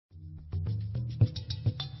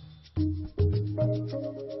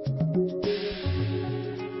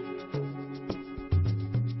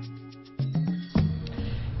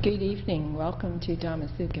evening. Welcome to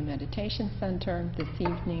Dhammasukha Meditation Center. This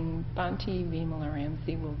evening, Bhante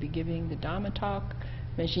Vimalaramsi will be giving the Dhamma talk,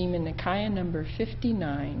 Majjhima Nikaya number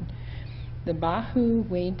 59, the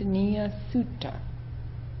Bahuvedaniya Sutta,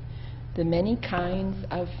 the many kinds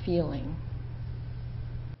of feeling.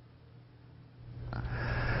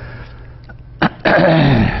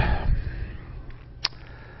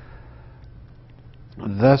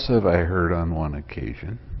 Thus have I heard on one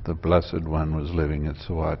occasion. The Blessed One was living at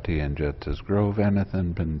Sawati and Jeta's Grove,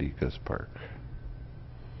 Anathan Pandika's Park.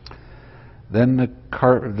 Then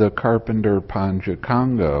the carpenter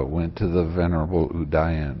Panchakanga went to the Venerable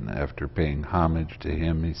Udayan. After paying homage to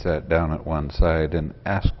him, he sat down at one side and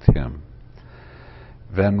asked him,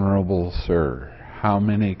 "Venerable Sir, how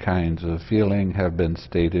many kinds of feeling have been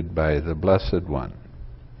stated by the Blessed One?"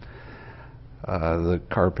 The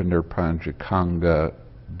carpenter Panchakanga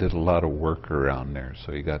did a lot of work around there,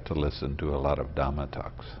 so he got to listen to a lot of Dhamma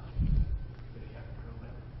talks.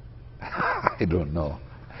 I don't know.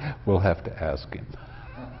 We'll have to ask him.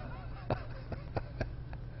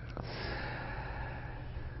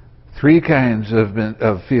 Three kinds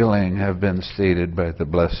of feeling have been stated by the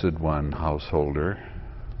Blessed One, householder.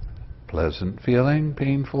 Pleasant feeling,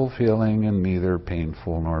 painful feeling, and neither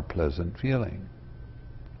painful nor pleasant feeling.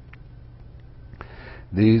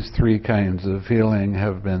 These three kinds of feeling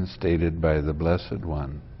have been stated by the Blessed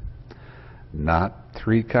One. Not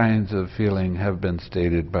three kinds of feeling have been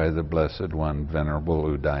stated by the Blessed One, Venerable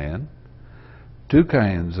Udayan. Two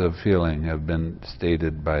kinds of feeling have been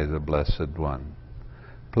stated by the Blessed One,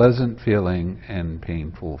 pleasant feeling and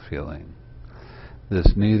painful feeling.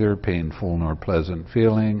 This neither painful nor pleasant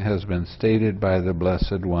feeling has been stated by the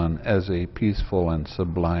Blessed One as a peaceful and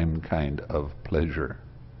sublime kind of pleasure.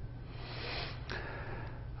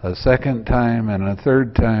 A second time and a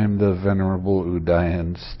third time the Venerable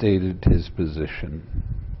Udayan stated his position.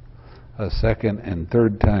 A second and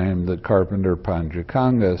third time the carpenter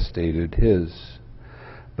Panchakanga stated his.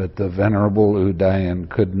 But the Venerable Udayan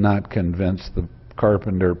could not convince the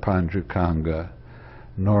carpenter Panchakanga,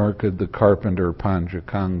 nor could the carpenter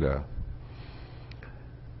Panchakanga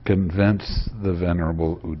convince the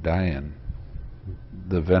Venerable Udayan.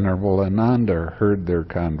 The Venerable Ananda heard their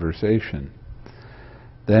conversation.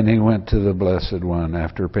 Then he went to the Blessed One.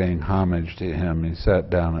 After paying homage to him, he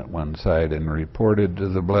sat down at one side and reported to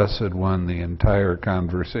the Blessed One the entire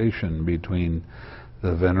conversation between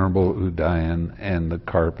the Venerable Udayan and the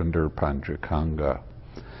carpenter Panchakanga.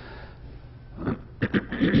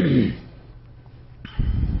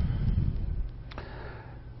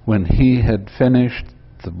 When he had finished,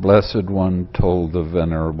 the Blessed One told the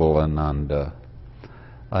Venerable Ananda,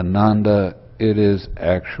 "Ananda, it is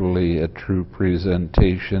actually a true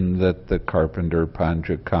presentation that the carpenter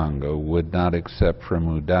Panchakanga would not accept from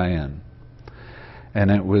Udayan.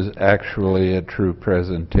 And it was actually a true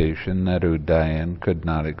presentation that Udayan could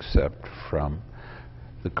not accept from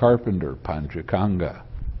the carpenter Panchakanga.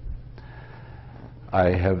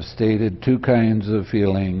 I have stated two kinds of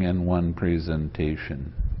feeling in one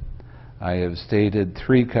presentation. I have stated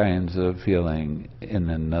three kinds of feeling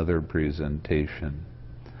in another presentation.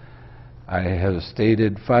 I have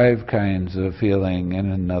stated 5 kinds of feeling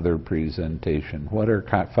in another presentation." What are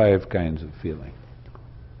 5 kinds of feeling?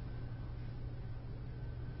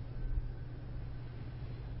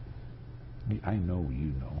 I know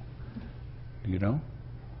you know. Do you know?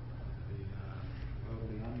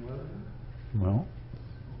 Well,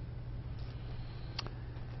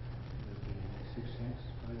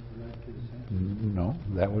 no,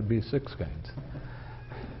 that would be 6 kinds.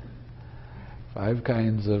 5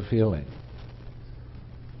 kinds of feeling.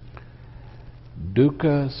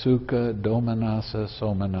 Dukkha, Sukha, Domanassa,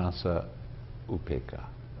 Somanassa, Upekkha.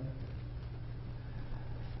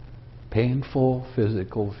 Painful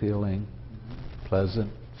physical feeling,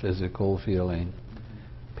 pleasant physical feeling,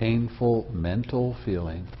 painful mental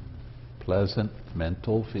feeling, pleasant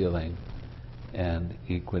mental feeling, and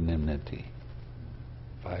equanimity.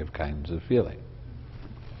 5 kinds of feeling.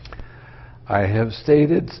 I have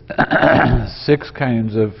stated 6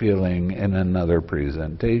 kinds of feeling in another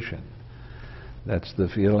presentation. That's the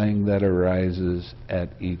feeling that arises at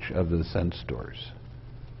each of the sense doors.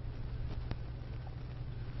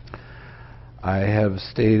 I have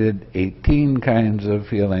stated 18 kinds of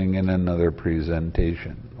feeling in another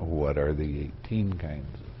presentation. What are the 18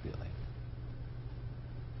 kinds of feeling?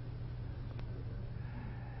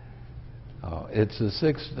 Oh, it's the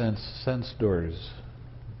 6 sense doors.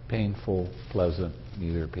 Painful, pleasant,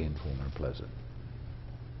 neither painful nor pleasant.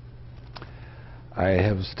 I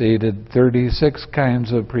have stated 36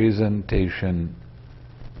 kinds of presentation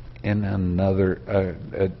in another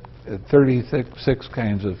 36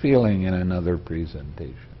 kinds of feeling in another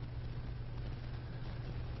presentation.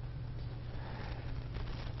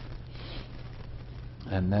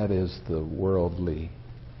 And that is the worldly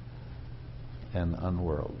and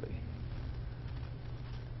unworldly.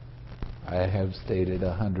 I have stated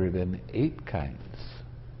 108 kinds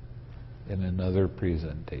in another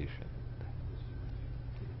presentation.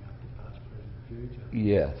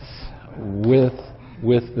 Yes, with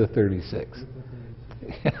the 36.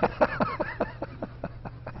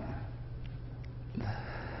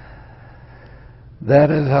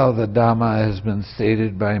 That is how the Dhamma has been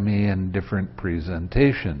stated by me in different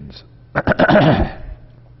presentations.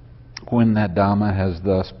 When that Dhamma has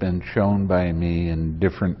thus been shown by me in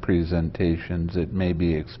different presentations, it may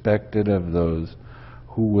be expected of those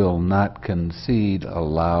who will not concede,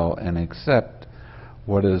 allow, and accept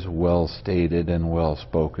what is well stated and well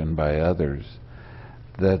spoken by others,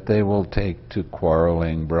 that they will take to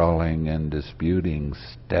quarreling, brawling, and disputing,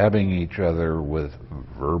 stabbing each other with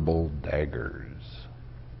verbal daggers.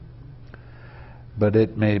 But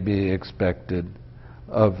it may be expected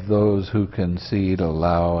of those who concede,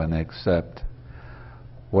 allow, and accept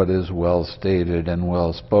what is well stated and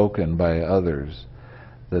well spoken by others,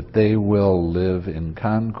 that they will live in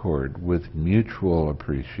concord with mutual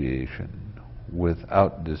appreciation,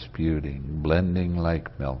 without disputing, blending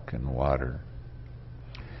like milk and water,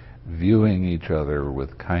 viewing each other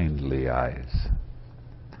with kindly eyes.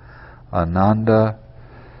 Ananda,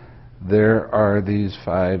 there are these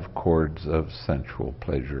 5 chords of sensual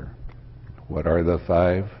pleasure. What are the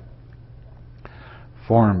 5?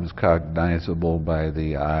 Forms cognizable by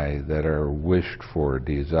the eye that are wished for,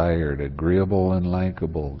 desired, agreeable, and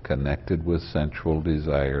likable, connected with sensual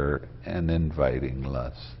desire and inviting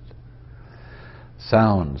lust.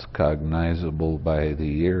 Sounds cognizable by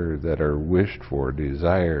the ear that are wished for,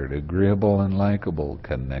 desired, agreeable, and likable,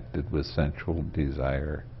 connected with sensual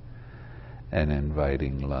desire and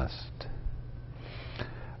inviting lust.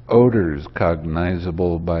 Odors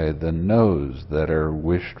cognizable by the nose that are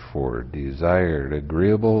wished for, desired,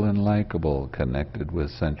 agreeable, and likable, connected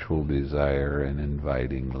with sensual desire and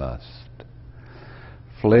inviting lust.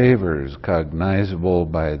 Flavors cognizable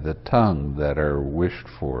by the tongue that are wished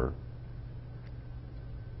for,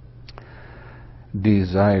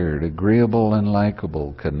 desired, agreeable, and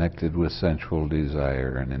likable, connected with sensual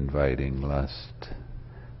desire and inviting lust.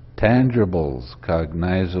 Tangibles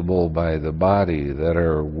cognizable by the body that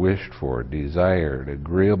are wished for, desired,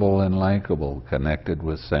 agreeable, and likable, connected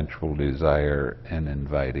with sensual desire and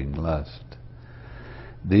inviting lust.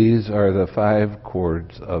 These are the 5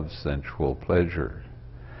 chords of sensual pleasure.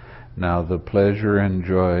 Now the pleasure and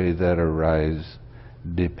joy that arise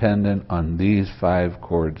dependent on these 5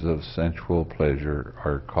 chords of sensual pleasure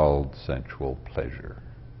are called sensual pleasure.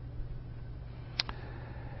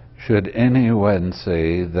 Should anyone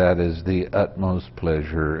say that is the utmost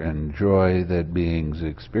pleasure and joy that beings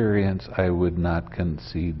experience, I would not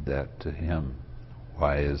concede that to him.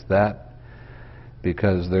 Why is that?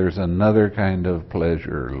 Because there's another kind of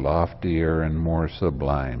pleasure, loftier and more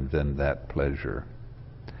sublime than that pleasure.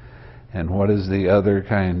 And what is the other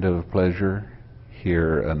kind of pleasure?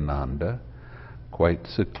 Here, Ananda, quite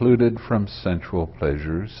secluded from sensual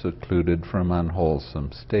pleasures, secluded from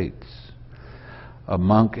unwholesome states. A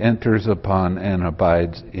monk enters upon and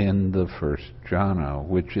abides in the first jhana,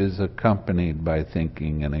 which is accompanied by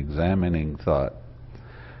thinking and examining thought,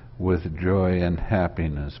 with joy and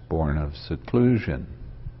happiness born of seclusion.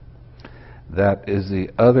 That is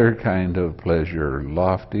the other kind of pleasure,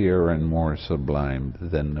 loftier and more sublime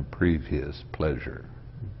than the previous pleasure,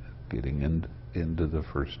 getting into the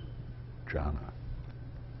first jhana.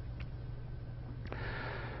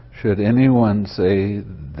 Should anyone say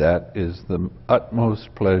that is the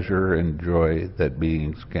utmost pleasure and joy that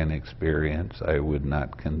beings can experience, I would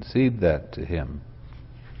not concede that to him.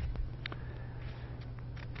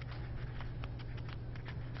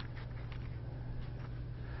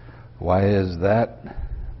 Why is that?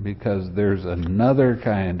 Because there's another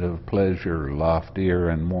kind of pleasure, loftier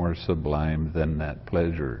and more sublime than that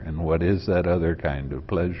pleasure. And what is that other kind of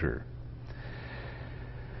pleasure?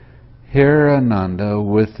 Here, Ananda,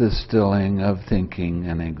 with the stilling of thinking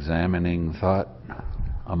and examining thought,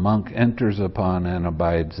 a monk enters upon and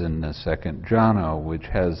abides in the second jhana, which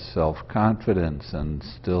has self-confidence and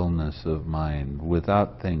stillness of mind,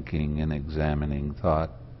 without thinking and examining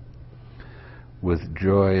thought, with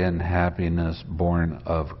joy and happiness born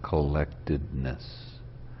of collectedness.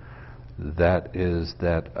 That is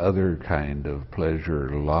that other kind of pleasure,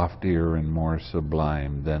 loftier and more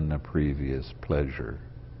sublime than the previous pleasure.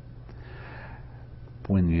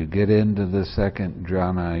 When you get into the second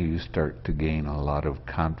jhana, you start to gain a lot of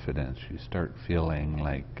confidence. You start feeling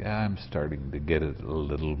like, I'm starting to get it a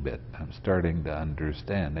little bit. I'm starting to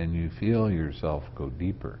understand. And you feel yourself go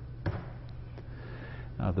deeper.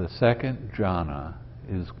 Now, the second jhana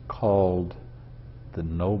is called the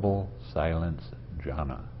Noble Silence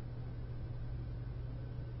Jhana.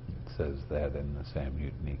 It says that in the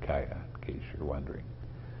Samyutta Nikaya, in case you're wondering.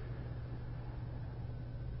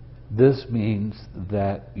 This means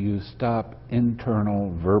that you stop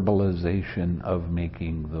internal verbalization of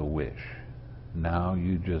making the wish. Now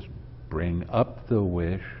you just bring up the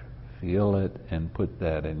wish, feel it, and put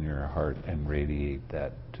that in your heart and radiate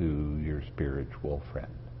that to your spiritual friend.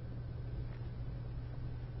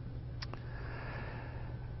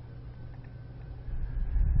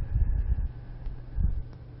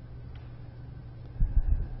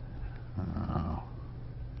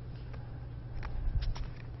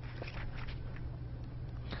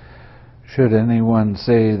 Should anyone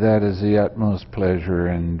say that is the utmost pleasure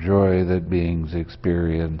and joy that beings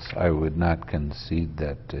experience, I would not concede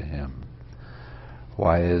that to him.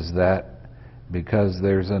 Why is that? Because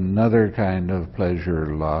there's another kind of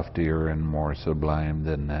pleasure loftier and more sublime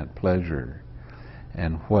than that pleasure.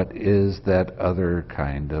 And what is that other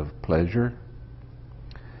kind of pleasure?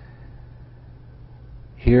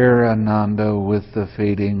 Here, Ananda, with the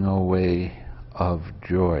fading away of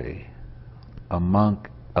joy, a monk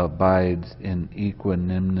abides in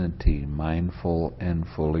equanimity, mindful and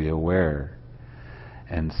fully aware,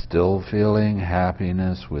 and still feeling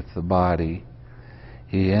happiness with the body,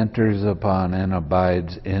 he enters upon and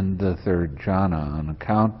abides in the third jhana, on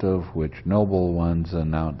account of which noble ones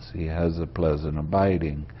announce he has a pleasant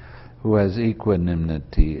abiding, who has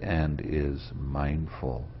equanimity and is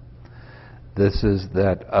mindful. This is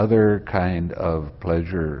that other kind of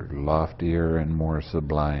pleasure, loftier and more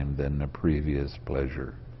sublime than the previous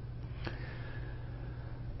pleasure.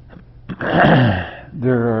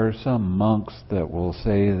 There are some monks that will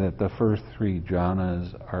say that the first three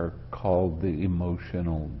jhanas are called the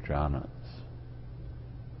emotional jhanas,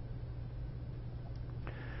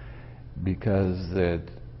 because that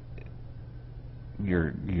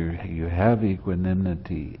you have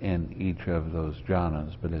equanimity in each of those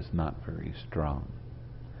jhanas, but it's not very strong.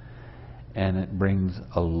 And it brings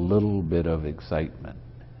a little bit of excitement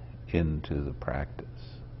into the practice.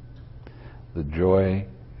 The joy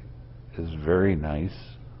is very nice,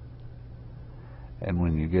 and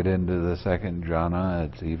when you get into the second jhana,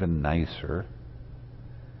 it's even nicer.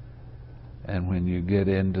 And when you get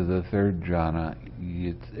into the third jhana,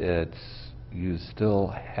 you still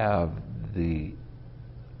have the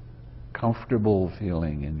comfortable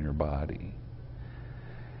feeling in your body.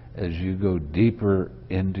 As you go deeper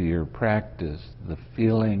into your practice, the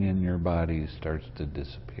feeling in your body starts to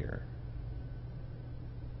disappear.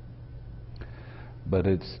 But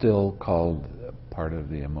it's still called part of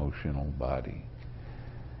the emotional body.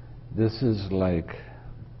 This is like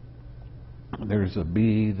there's a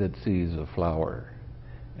bee that sees a flower,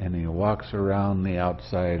 and he walks around the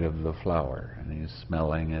outside of the flower, and he's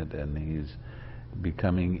smelling it, and he's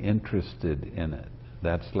becoming interested in it.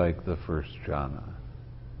 That's like the first jhana.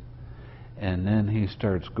 And then he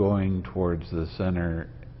starts going towards the center.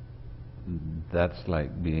 That's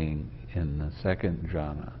like being in the second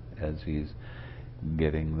jhana, as he's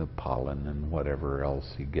getting the pollen and whatever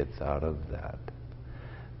else he gets out of that.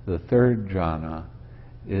 The third jhana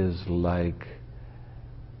is like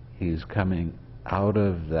he's coming out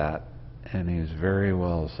of that and he's very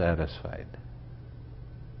well satisfied.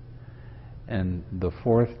 And the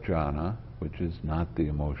fourth jhana, which is not the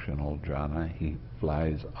emotional jhana, he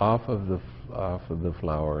flies off of the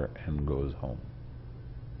flower and goes home.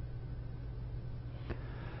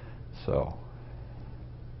 So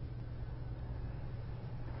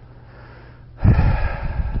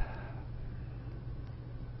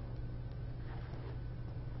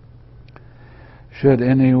should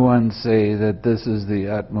anyone say that this is the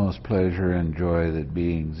utmost pleasure and joy that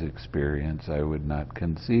beings experience, I would not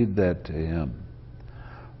concede that to him.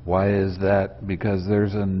 Why is that? Because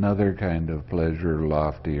there's another kind of pleasure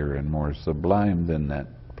loftier and more sublime than that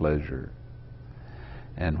pleasure.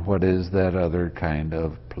 And what is that other kind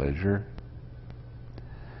of pleasure?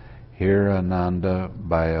 Here, Ananda,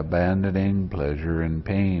 by abandoning pleasure and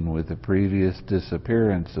pain with the previous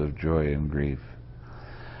disappearance of joy and grief,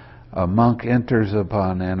 a monk enters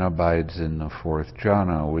upon and abides in the fourth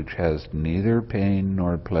jhana, which has neither pain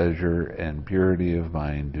nor pleasure and purity of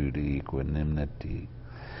mind due to equanimity.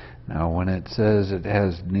 Now, when it says it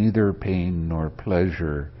has neither pain nor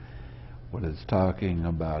pleasure, what it's talking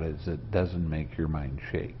about is it doesn't make your mind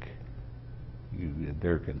shake.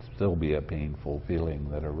 There can still be a painful feeling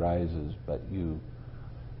that arises, but you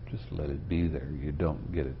just let it be there. You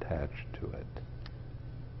don't get attached to it.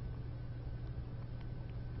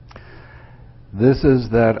 This is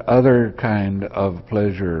that other kind of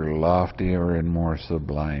pleasure, loftier and more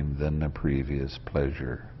sublime than the previous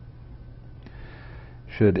pleasure.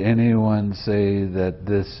 Should anyone say that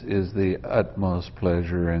this is the utmost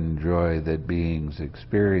pleasure and joy that beings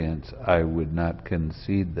experience, I would not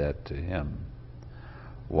concede that to him.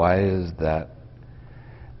 Why is that?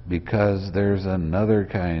 Because there's another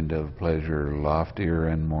kind of pleasure, loftier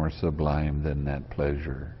and more sublime than that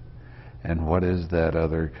pleasure. And what is that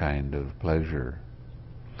other kind of pleasure?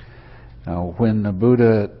 Now, when the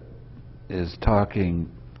Buddha is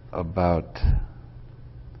talking about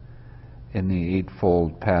in the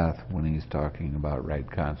Eightfold Path, when he's talking about right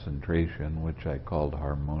concentration, which I called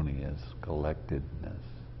harmonious collectedness,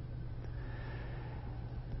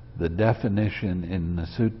 the definition in the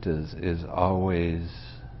suttas is always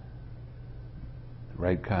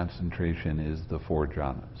right concentration is the four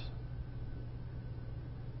jhanas.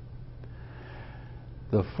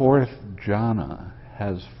 The fourth jhana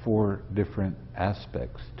has four different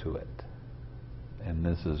aspects to it. And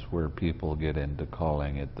this is where people get into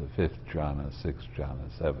calling it the fifth jhana, sixth jhana,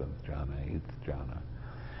 seventh jhana, eighth jhana.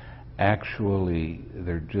 Actually,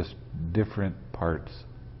 they're just different parts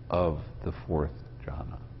of the fourth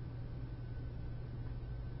jhana.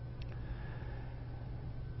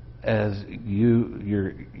 As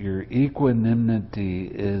your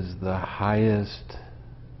equanimity is the highest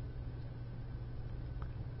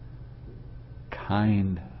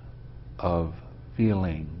kind of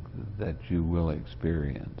feeling that you will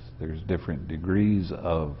experience. There's different degrees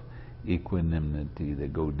of equanimity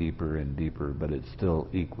that go deeper and deeper, but it's still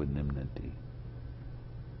equanimity.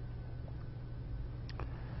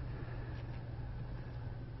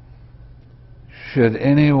 Should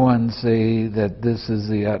anyone say that this is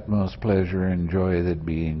the utmost pleasure and joy that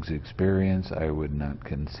beings experience, I would not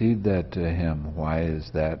concede that to him. Why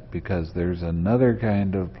is that? Because there's another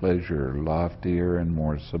kind of pleasure, loftier and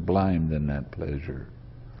more sublime than that pleasure.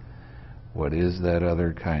 What is that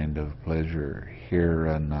other kind of pleasure? Here,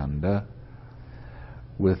 Ananda,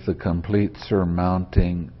 with the complete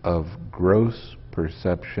surmounting of gross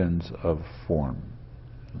perceptions of form.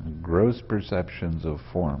 Gross perceptions of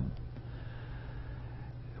form.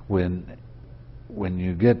 When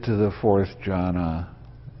you get to the fourth jhana,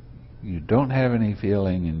 you don't have any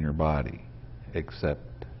feeling in your body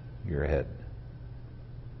except your head.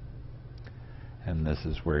 And this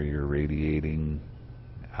is where you're radiating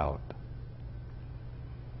out.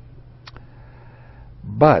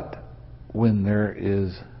 But when there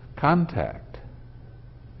is contact,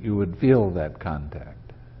 you would feel that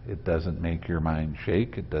contact. It doesn't make your mind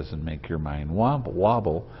shake, it doesn't make your mind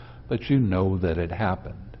wobble, but you know that it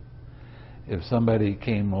happened. If somebody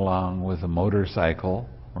came along with a motorcycle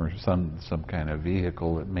or some kind of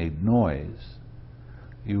vehicle that made noise,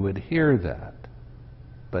 you would hear that,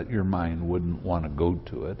 but your mind wouldn't want to go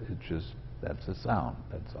to it. It's just, that's a sound,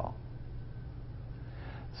 that's all.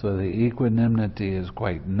 So the equanimity is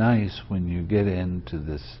quite nice when you get into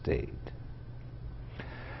this state.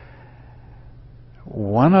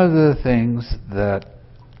 One of the things that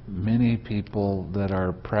many people that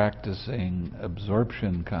are practicing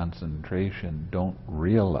absorption concentration don't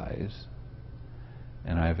realize,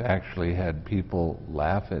 and I've actually had people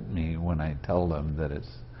laugh at me when I tell them that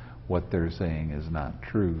it's what they're saying is not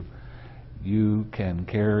true. You can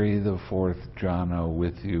carry the fourth jhana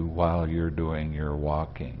with you while you're doing your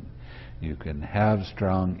walking. You can have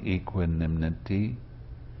strong equanimity.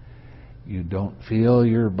 You don't feel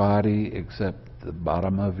your body except the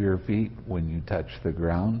bottom of your feet when you touch the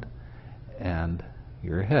ground, and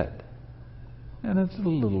your head. And it's a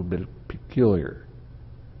little bit peculiar.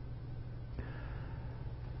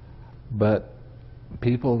 But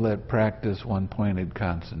people that practice one-pointed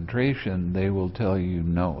concentration, they will tell you,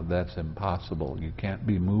 no, that's impossible. You can't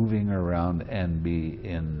be moving around and be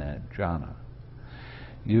in that jhana.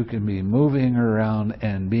 You can be moving around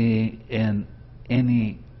and be in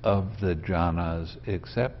any of the jhanas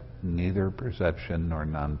except neither perception nor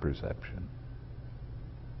non-perception.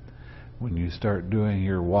 When you start doing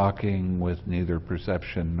your walking with neither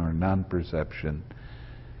perception nor non-perception,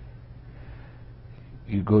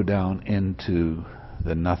 you go down into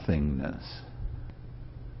the nothingness,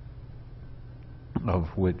 of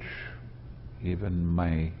which even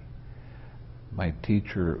my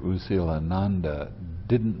teacher Usilananda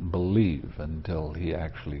didn't believe until he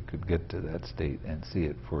actually could get to that state and see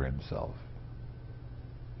it for himself.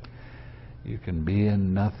 You can be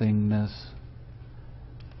in nothingness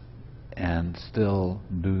and still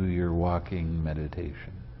do your walking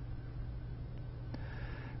meditation.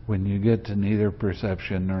 When you get to neither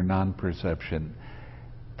perception nor non-perception,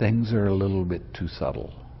 things are a little bit too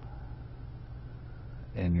subtle,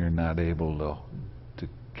 and you're not able to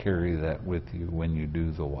carry that with you when you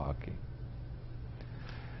do the walking.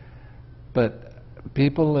 But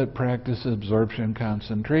people that practice absorption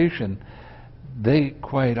concentration, they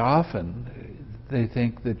quite often, they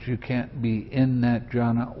think that you can't be in that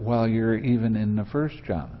jhana while you're even in the first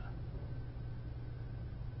jhana.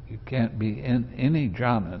 You can't be in any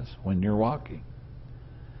jhanas when you're walking.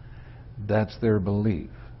 That's their belief.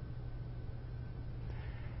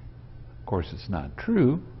 Of course, it's not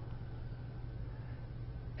true.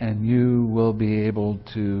 And you will be able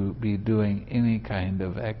to be doing any kind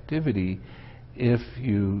of activity if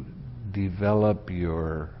you develop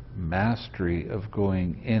your mastery of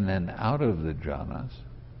going in and out of the jhanas.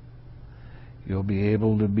 You'll be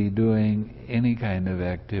able to be doing any kind of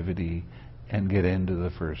activity and get into the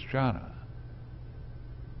first jhana.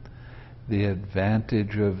 The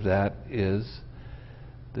advantage of that is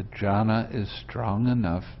the jhana is strong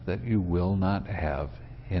enough that you will not have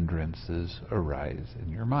hindrances arise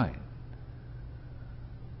in your mind.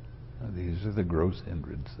 Now, these are the gross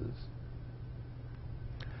hindrances.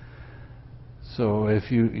 So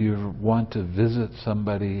if you want to visit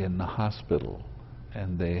somebody in the hospital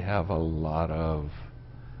and they have a lot of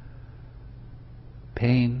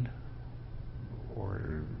pain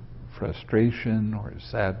or frustration or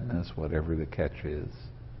sadness, whatever the catch is,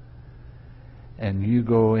 and you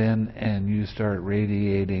go in and you start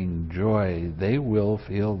radiating joy, they will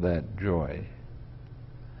feel that joy,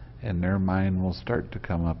 and their mind will start to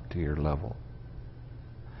come up to your level.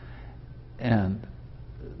 And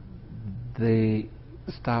they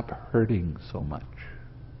stop hurting so much.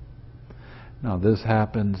 Now this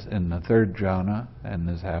happens in the third jhana, and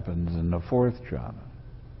this happens in the fourth jhana.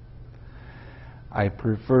 I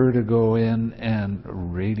prefer to go in and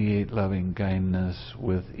radiate loving kindness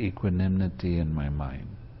with equanimity in my mind,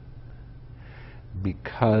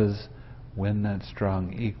 because when that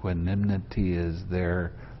strong equanimity is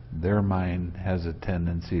there, their mind has a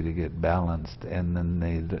tendency to get balanced, and then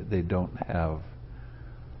they don't have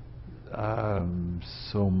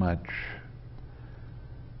so much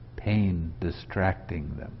pain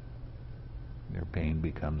distracting them. Their pain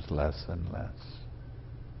becomes less and less.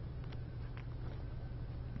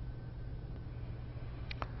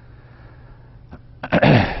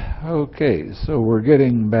 Okay, so we're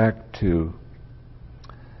getting back to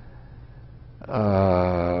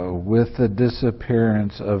with the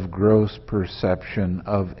disappearance of gross perception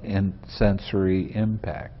of sensory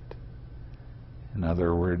impact. In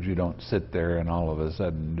other words, you don't sit there and all of a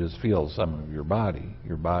sudden just feel some of your body.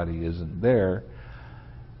 Your body isn't there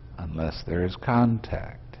unless there is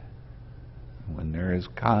contact. When there is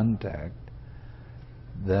contact,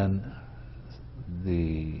 then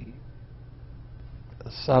the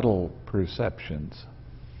subtle perceptions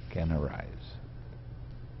can arise.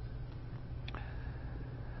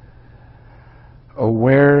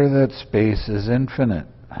 Aware that space is infinite,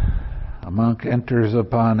 a monk enters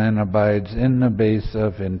upon and abides in the base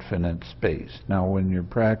of infinite space. Now, when you're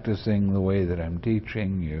practicing the way that I'm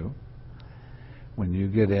teaching you, when you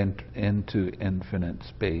get into infinite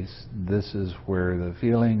space, this is where the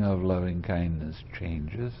feeling of loving kindness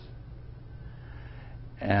changes,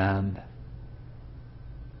 and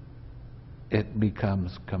it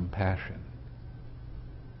becomes compassion.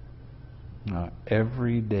 Now,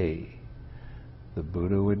 every day, the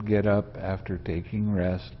Buddha would get up after taking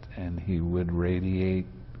rest and he would radiate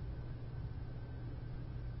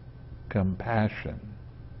compassion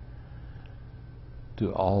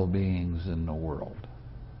to all beings in the world.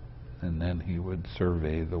 And then he would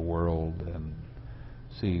survey the world and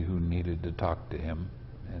see who needed to talk to him,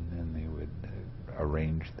 and then he would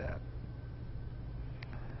arrange that.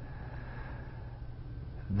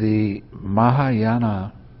 The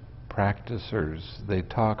Mahayana practicers, they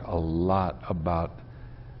talk a lot about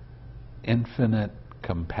infinite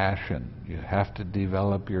compassion. You have to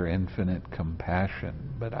develop your infinite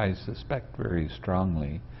compassion, but I suspect very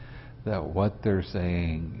strongly that what they're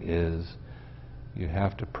saying is you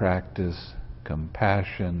have to practice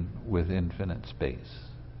compassion with infinite space.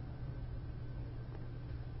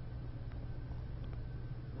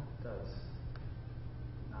 What does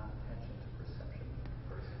non-attention to perception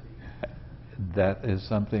first be? That is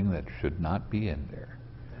something that should not be in there.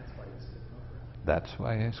 That's why you skipped over it. That's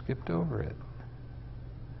why I skipped over it.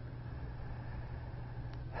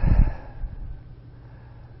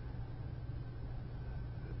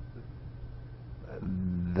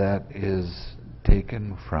 That is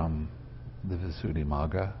taken from the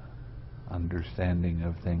Visuddhimagga, understanding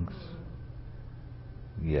of things?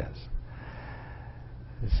 Yes.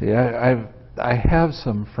 See, I have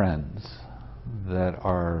some friends that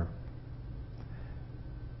are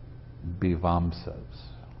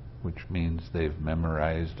vivamsas, which means they've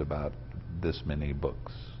memorized about this many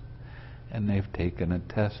books, and they've taken a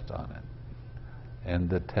test on it. And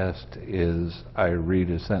the test is, I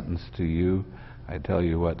read a sentence to you, I tell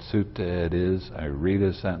you what sutta it is, I read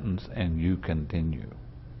a sentence, and you continue.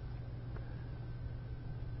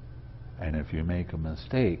 And if you make a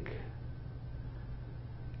mistake,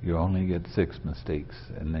 you only get 6 mistakes,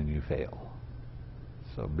 and then you fail.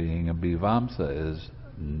 So being a vivamsa is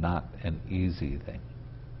not an easy thing.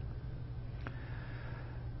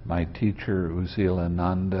 My teacher,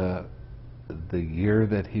 Usilananda, the year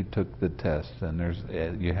that he took the test,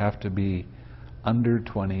 and you have to be under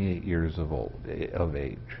 28 years of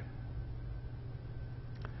age.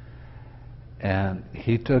 And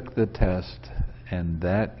he took the test, and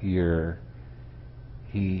that year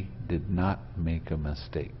he did not make a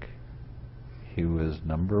mistake. He was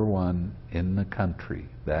number 1 in the country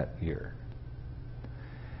that year.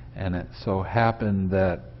 And it so happened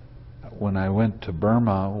that when I went to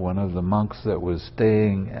Burma, one of the monks that was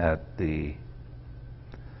staying at the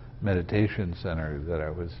meditation center that I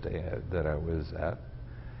was at,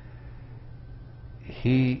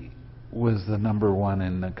 he was the number 1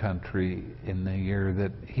 in the country in the year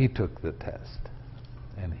that he took the test.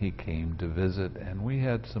 And he came to visit, and we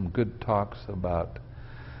had some good talks about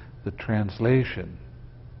the translation.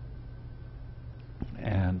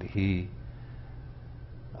 And he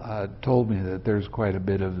told me that there's quite a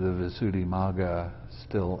bit of the Visuddhimagga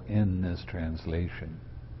still in this translation.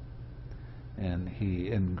 And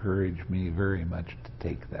he encouraged me very much to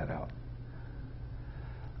take that out.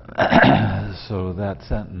 So that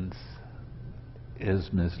sentence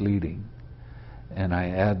is misleading. And I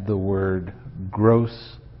add the word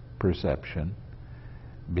gross perception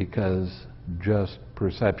because just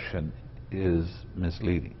perception is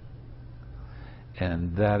misleading.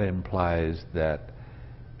 And that implies that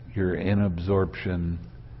you're in absorption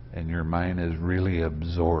and your mind is really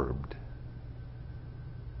absorbed.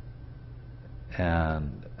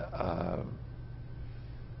 And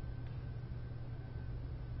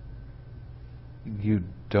you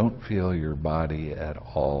don't feel your body at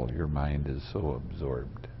all. Your mind is so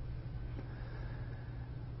absorbed.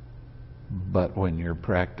 But when you're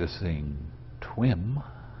practicing TWIM,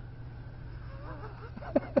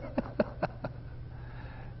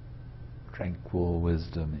 tranquil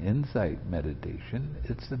wisdom insight meditation,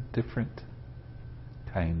 it's a different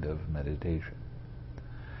kind of meditation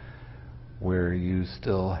where you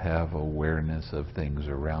still have awareness of things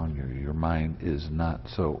around you. Your mind is not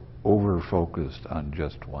so over-focused on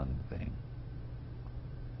just one thing.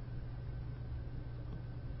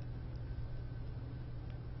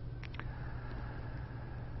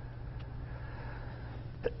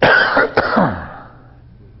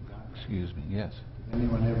 Excuse me, yes. Did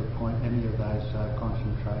anyone ever point, any of those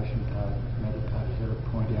concentration meditators ever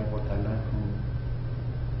point out what they learn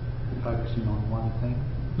from focusing on one thing?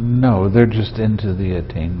 No, they're just into the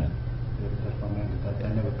attainment. Yeah, that's what I meant, that they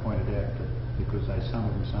never pointed out that, because some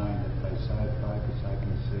of them saying that they so focus they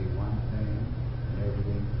can see one thing and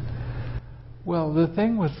everything. Well, the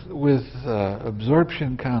thing with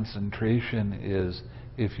absorption concentration is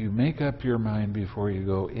if you make up your mind before you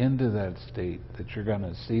go into that state that you're going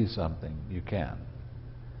to see something, you can.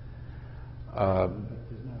 But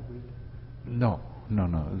there's no read.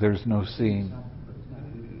 No. There's no seeing.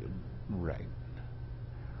 Right.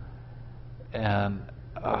 And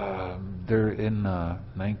there in the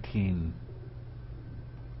 19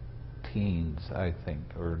 teens, I think,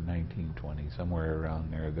 or 1920, somewhere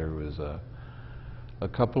around there was a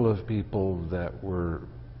couple of people that were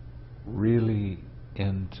really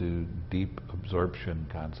into deep absorption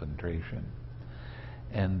concentration.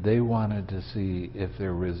 And they wanted to see if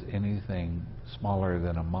there was anything smaller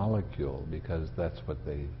than a molecule, because that's what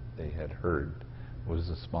they had heard was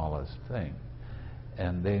the smallest thing.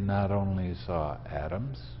 And they not only saw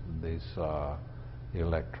atoms, they saw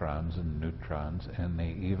electrons and neutrons, and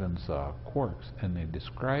they even saw quarks, and they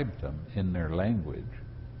described them in their language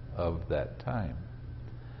of that time.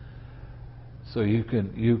 So you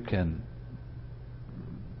can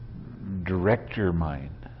direct your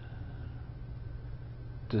mind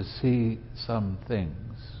to see some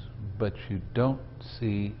things, but you don't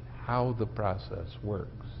see how the process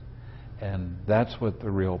works. And that's what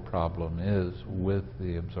the real problem is with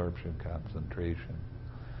the absorption concentration.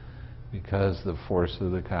 Because the force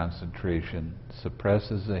of the concentration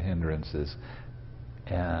suppresses the hindrances,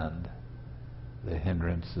 and the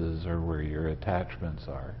hindrances are where your attachments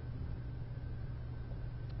are.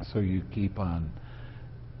 So you keep on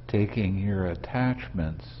taking your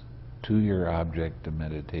attachments to your object of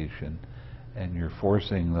meditation, and you're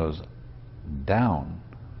forcing those down,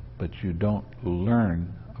 but you don't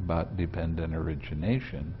learn about dependent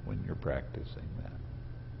origination when you're practicing that.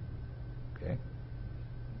 Okay?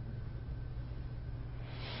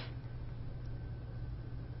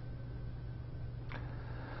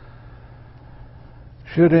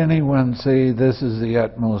 Should anyone say this is the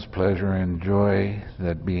utmost pleasure and joy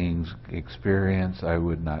that beings experience, I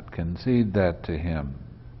would not concede that to him.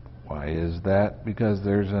 Why is that? Because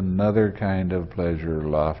there's another kind of pleasure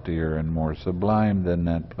loftier and more sublime than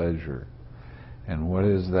that pleasure. And what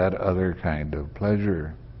is that other kind of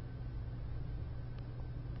pleasure?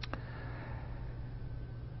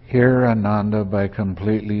 Here, Ananda, by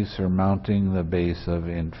completely surmounting the base of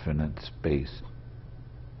infinite space,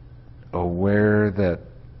 aware that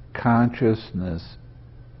consciousness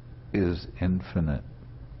is infinite,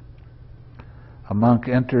 a monk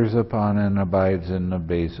enters upon and abides in the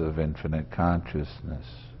base of infinite consciousness.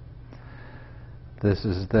 This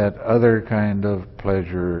is that other kind of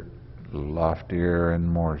pleasure, loftier and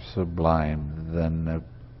more sublime than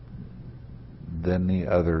the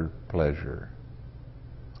other pleasure.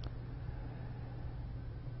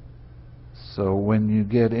 So when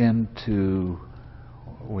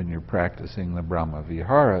you're practicing the Brahma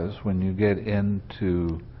Viharas, when you get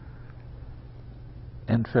into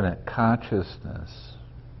infinite consciousness,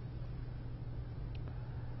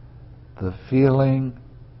 the feeling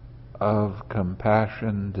of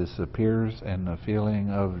compassion disappears and the feeling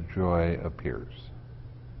of joy appears.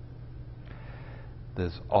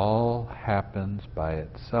 This all happens by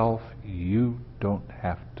itself. You don't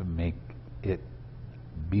have to make it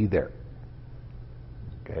be there.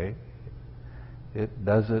 Okay? It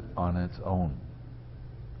does it on its own.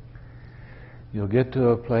 You'll get to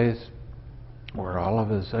a place where all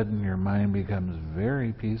of a sudden your mind becomes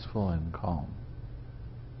very peaceful and calm.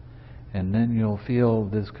 And then you'll feel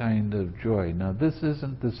this kind of joy. Now, this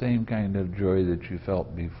isn't the same kind of joy that you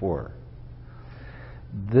felt before.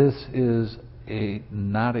 This is a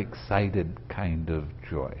not excited kind of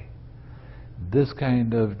joy. This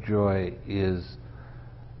kind of joy is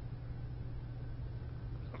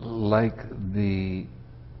like the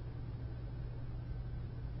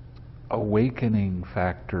awakening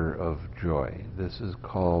factor of joy. This is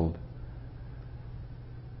called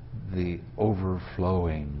the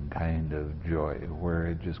overflowing kind of joy, where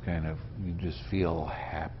it just kind of, you just feel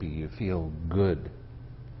happy, you feel good.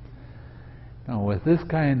 Now, with this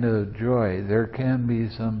kind of joy, there can be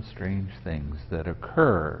some strange things that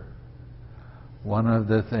occur. One of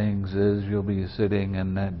the things is you'll be sitting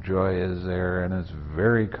and that joy is there and it's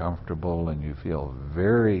very comfortable and you feel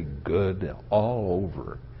very good all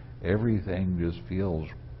over. Everything just feels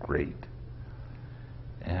great.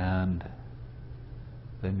 And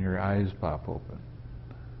then your eyes pop open.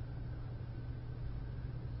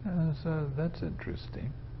 So that's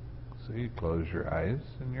interesting. So you close your eyes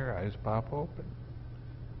and your eyes pop open.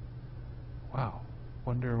 Wow,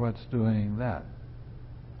 wonder what's doing that.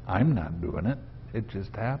 I'm not doing it. It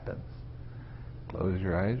just happens. Close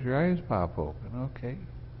your eyes pop open. Okay.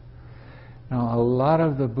 Now, a lot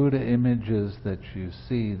of the Buddha images that you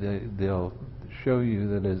see, they'll show you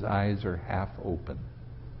that his eyes are half open.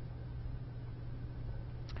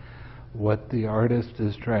 What the artist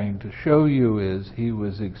is trying to show you is he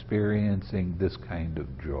was experiencing this kind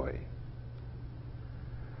of joy.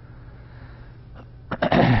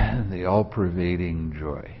 The all-pervading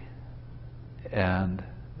joy. And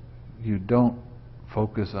you don't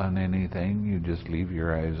focus on anything, you just leave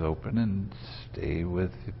your eyes open and stay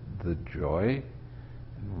with the joy,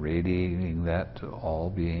 and radiating that to all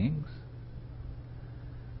beings.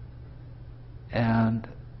 And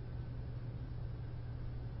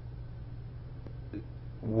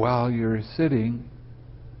while you're sitting,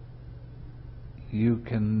 you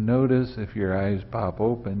can notice, if your eyes pop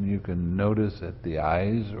open, you can notice that the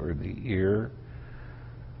eyes or the ear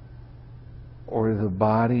or the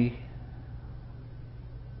body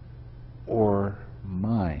or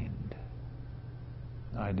mind.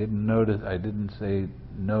 I didn't say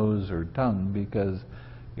nose or tongue because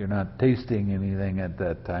you're not tasting anything at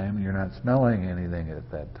that time, you're not smelling anything at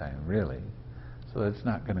that time, really. So it's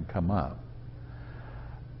not going to come up.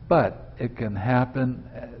 But it can happen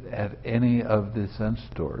at any of the sense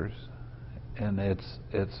doors, and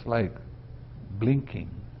it's like blinking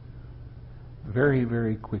very,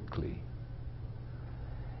 very quickly.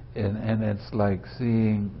 And it's like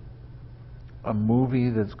seeing a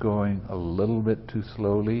movie that's going a little bit too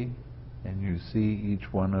slowly, and you see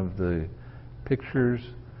each one of the pictures,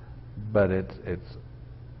 but it's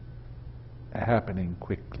happening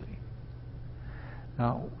quickly.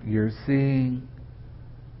 Now, you're seeing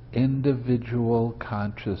individual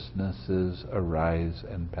consciousnesses arise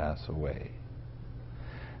and pass away.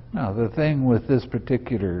 Now, the thing with this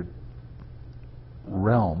particular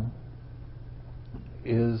realm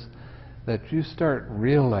is that you start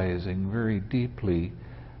realizing very deeply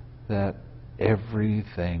that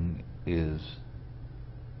everything is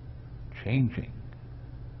changing.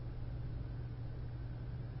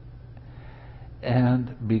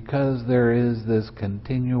 And because there is this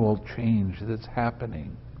continual change that's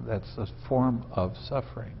happening, that's a form of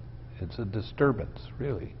suffering. It's a disturbance,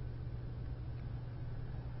 really.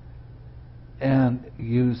 And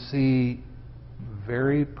you see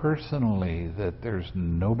very personally that there's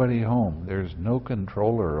nobody home. There's no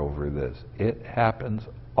controller over this. It happens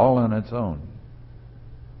all on its own.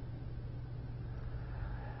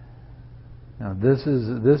 Now this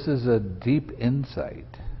is a deep insight,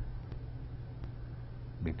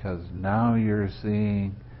 because now you're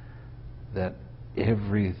seeing that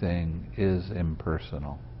everything is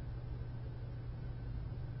impersonal.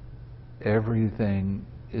 Everything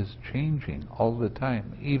is changing all the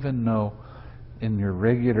time, even though in your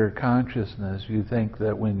regular consciousness you think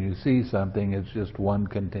that when you see something it's just one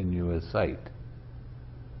continuous sight.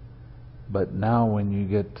 But now when you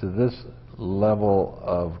get to this level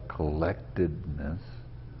of collectedness,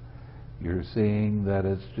 you're seeing that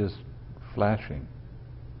it's just flashing.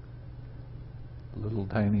 Little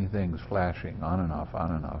tiny things flashing on and off,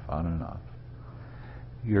 on and off, on and off.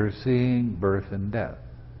 You're seeing birth and death.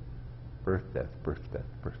 Birth, death, birth, death,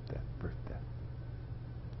 birth, death, birth, death.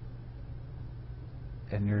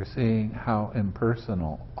 And you're seeing how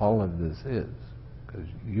impersonal all of this is, because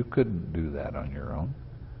you couldn't do that on your own,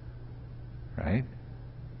 right?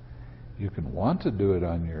 You can want to do it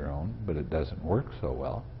on your own, but it doesn't work so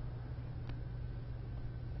well.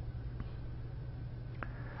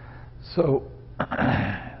 So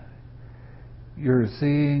you're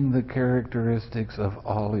seeing the characteristics of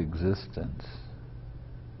all existence.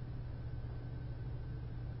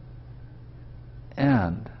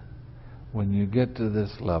 And when you get to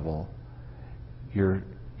this level, you're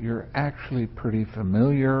actually pretty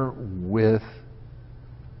familiar with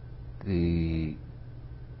the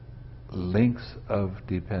links of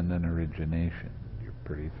dependent origination. You're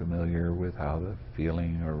pretty familiar with how the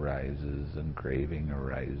feeling arises and craving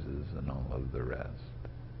arises and all of the rest.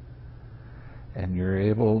 And you're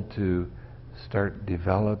able to start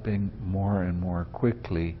developing more and more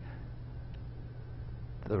quickly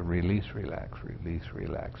the release, relax,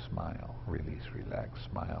 smile, release, relax,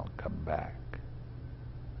 smile, come back.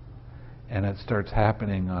 And it starts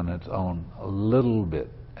happening on its own a little bit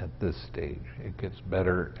at this stage. It gets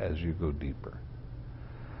better as you go deeper.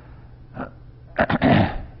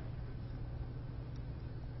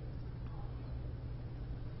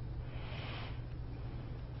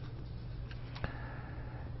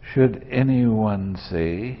 Should anyone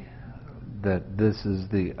say that this is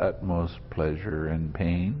the utmost pleasure and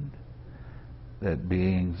pain that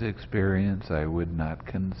beings experience, I would not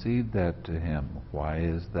concede that to him. Why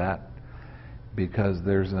is that? Because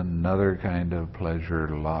there's another kind of pleasure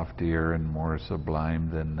loftier and more sublime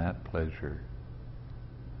than that pleasure.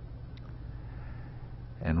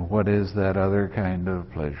 And what is that other kind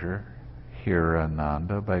of pleasure? Here,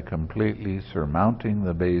 Ananda, by completely surmounting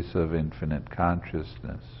the base of infinite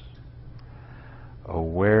consciousness,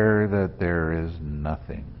 aware that there is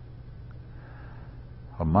nothing.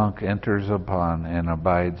 A monk enters upon and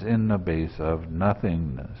abides in the base of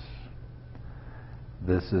nothingness.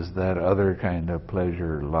 This is that other kind of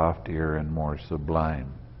pleasure, loftier and more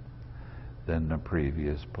sublime than the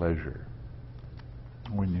previous pleasure.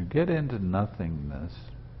 When you get into nothingness,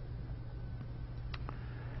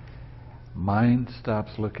 mind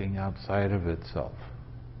stops looking outside of itself.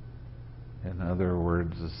 In other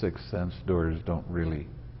words, the sixth sense doors don't really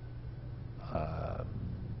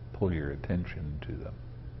pull your attention to them.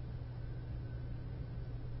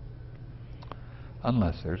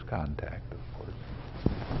 Unless there's contact, of course.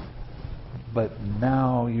 But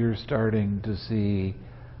now you're starting to see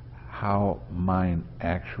how mind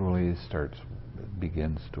actually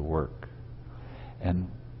begins to work. And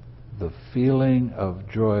the feeling of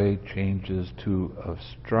joy changes to a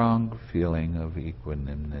strong feeling of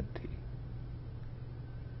equanimity.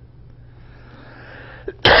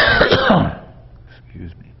 Excuse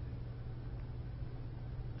me.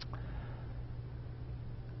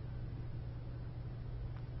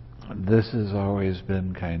 This has always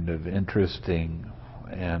been kind of interesting,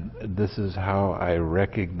 and this is how I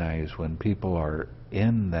recognize when people are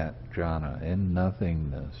in that jhana, in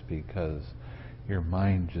nothingness, because your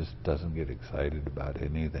mind just doesn't get excited about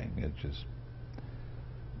anything. It's just,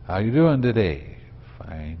 how you doing today?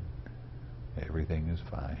 fine. Everything is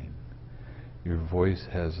fine. Your voice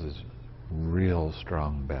has this real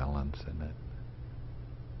strong balance in it.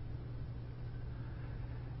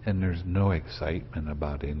 And there's no excitement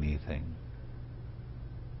about anything.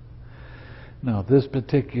 Now, this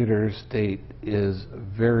particular state is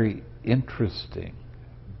very interesting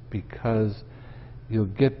because you'll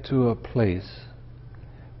get to a place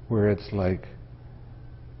where it's like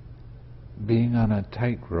being on a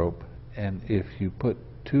tightrope, and if you put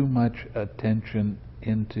too much attention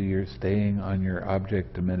into your staying on your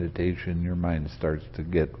object of meditation, your mind starts to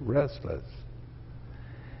get restless.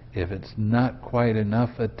 If it's not quite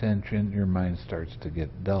enough attention, your mind starts to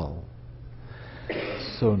get dull.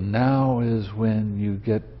 So now is when you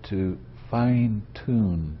get to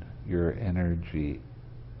fine-tune your energy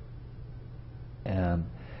and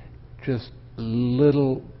just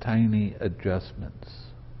little tiny adjustments.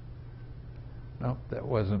 Nope, that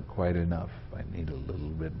wasn't quite enough. I need a little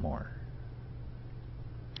bit more.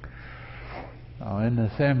 Now, in the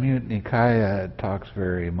Samyutta Nikaya, it talks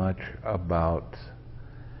very much about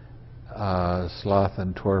sloth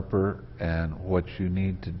and torpor and what you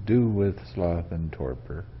need to do with sloth and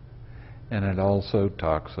torpor. And it also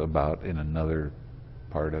talks about, in another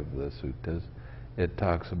part of the suttas, it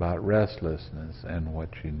talks about restlessness and what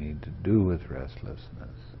you need to do with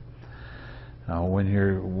restlessness. Now, when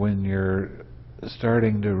you're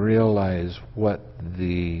starting to realize what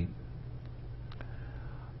the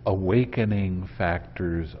awakening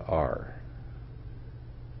factors are,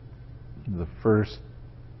 the first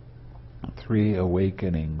 3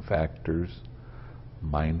 awakening factors: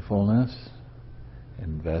 mindfulness,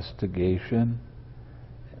 investigation,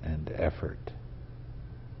 and effort.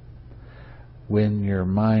 When your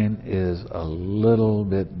mind is a little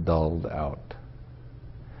bit dulled out,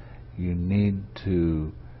 you need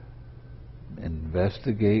to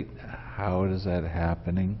investigate how is that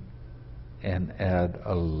happening and add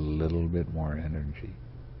a little bit more energy.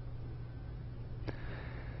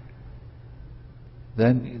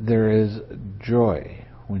 Then there is joy.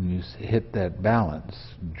 When you hit that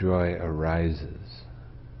balance, joy arises.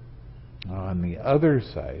 Now, on the other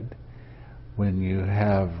side, when you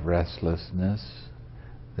have restlessness,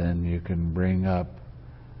 then you can bring up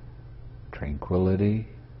tranquility,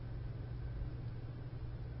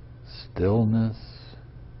 stillness,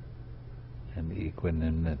 and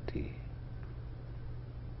equanimity.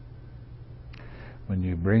 When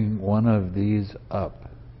you bring one of these up,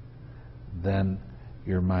 then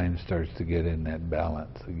your mind starts to get in that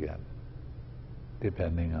balance again,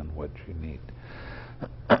 depending on what you need.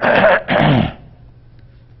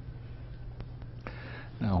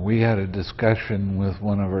 Now, we had a discussion with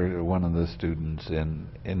one of the students in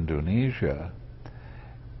Indonesia,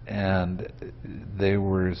 and they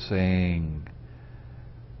were saying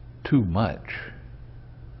too much,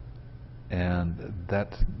 and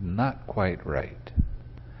that's not quite right.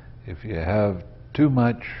 If you have too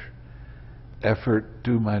much effort,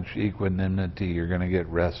 too much equanimity, you're going to get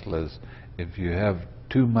restless. If you have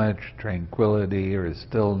too much tranquility or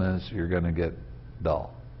stillness, you're going to get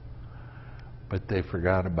dull. But they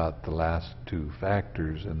forgot about the last 2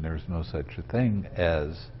 factors, and there's no such a thing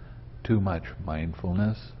as too much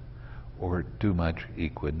mindfulness or too much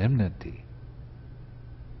equanimity.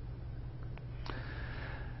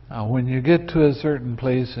 Now, when you get to a certain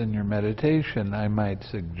place in your meditation, I might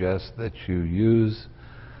suggest that you use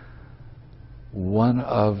one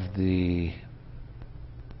of the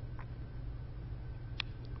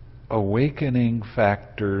awakening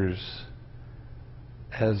factors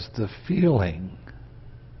as the feeling,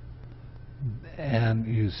 and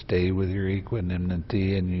you stay with your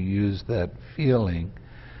equanimity and you use that feeling,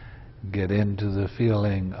 get into the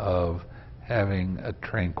feeling of having a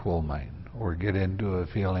tranquil mind, or get into a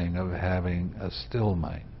feeling of having a still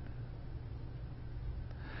mind.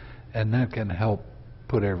 And that can help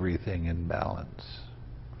put everything in balance.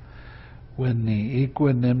 When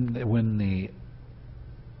the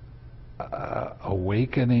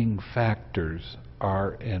awakening factors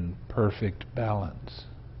are in perfect balance,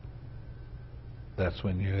 that's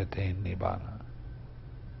when you attain Nibbana.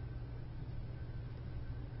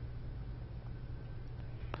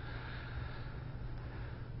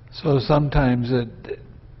 So sometimes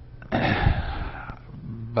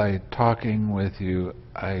by talking with you,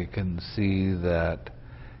 I can see that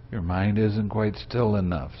your mind isn't quite still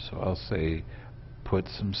enough. So I'll say, put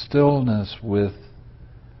some stillness with,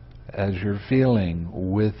 as you're feeling,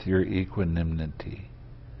 with your equanimity.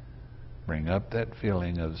 Bring up that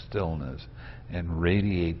feeling of stillness and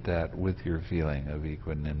radiate that with your feeling of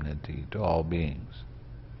equanimity to all beings.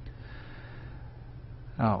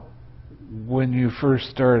 Now, when you first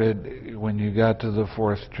started, when you got to the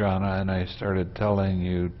fourth jhana and I started telling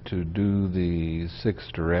you to do the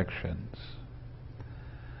 6 directions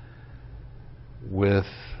with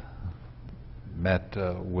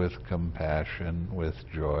metta, with compassion, with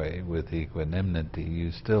joy, with equanimity,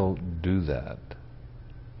 you still do that.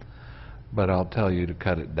 But I'll tell you to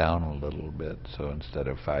cut it down a little bit. So instead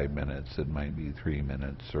of 5 minutes, it might be 3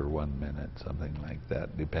 minutes or 1 minute, something like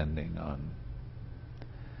that, depending on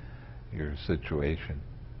your situation.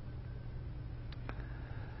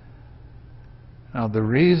 Now, the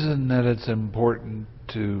reason that it's important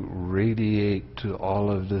to radiate to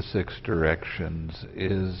all of the 6 directions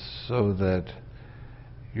is so that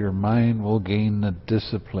your mind will gain the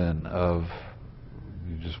discipline of,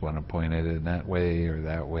 you just want to point it in that way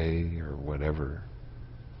or whatever.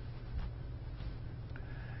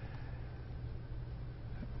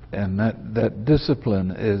 And that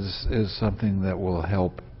discipline is something that will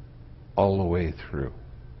help all the way through.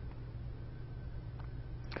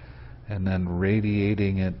 And then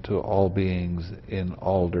radiating it to all beings in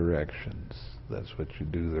all directions. That's what you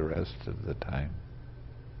do the rest of the time.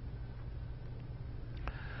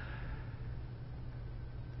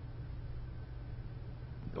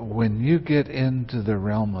 When you get into the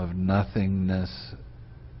realm of nothingness,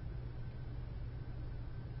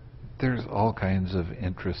 there's all kinds of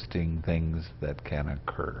interesting things that can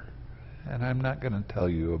occur. And I'm not going to tell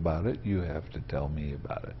you about it. You have to tell me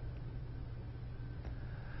about it.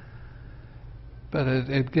 But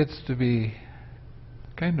it gets to be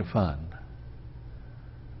kind of fun.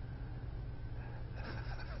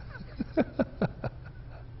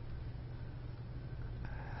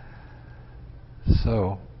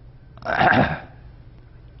 So,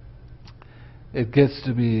 it gets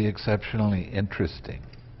to be exceptionally interesting.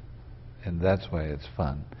 And that's why it's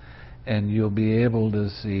fun. And you'll be able to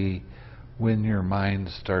see when your mind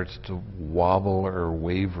starts to wobble or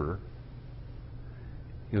waver.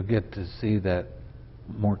 You'll get to see that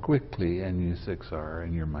more quickly, and you 6R,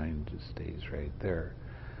 and your mind just stays right there.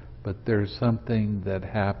 But there's something that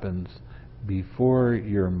happens before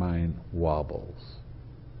your mind wobbles.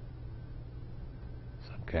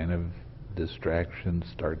 Some kind of distraction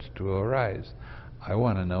starts to arise. I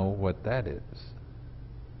want to know what that is.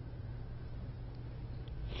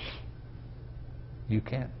 You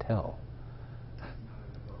can't tell.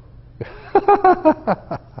 I don't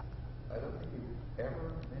think you ever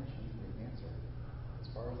mentioned the answer, as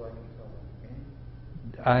far as I can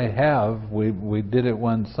tell. I have. We did it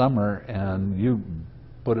one summer, and you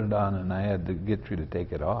put it on, and I had to get you to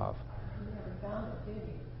take it off. You never found it, did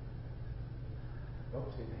you?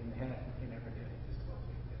 Nope, he never did. He just told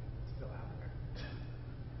me that it's still out there.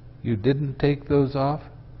 You didn't take those off?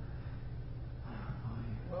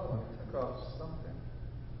 Well, I took off something.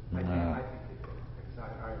 I think it did.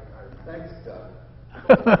 Thanks, Doug.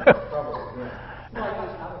 Trouble again. No, I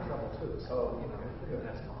was having trouble too, so,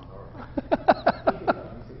 that's fine. All right. Keep it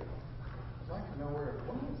going. I'd like to know where it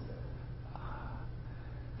was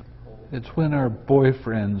then. It's when our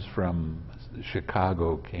boyfriends from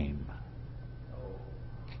Chicago came.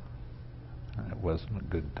 It wasn't a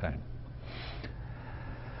good time.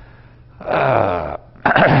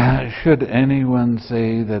 Should anyone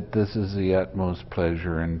say that this is the utmost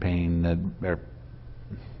pleasure and pain that,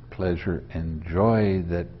 pleasure and joy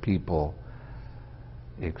that people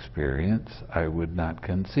experience, I would not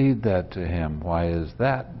concede that to him. Why is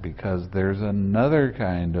that? Because there's another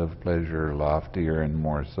kind of pleasure loftier and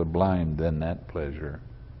more sublime than that pleasure.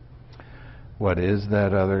 What is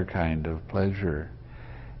that other kind of pleasure?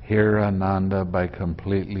 Here, Ananda, by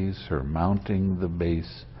completely surmounting the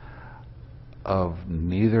base of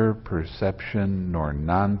neither perception nor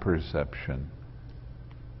non-perception,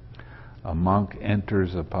 a monk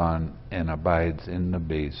enters upon and abides in the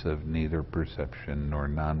base of neither perception nor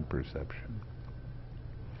non-perception.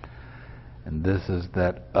 And this is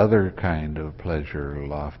that other kind of pleasure,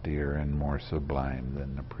 loftier and more sublime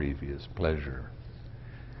than the previous pleasure.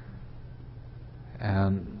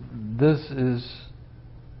 And this is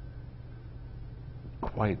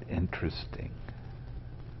quite interesting.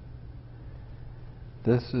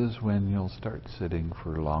 This is when you'll start sitting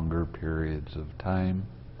for longer periods of time.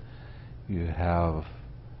 You have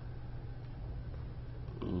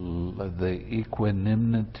the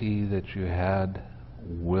equanimity that you had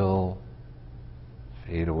will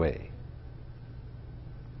fade away.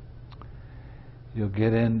 You'll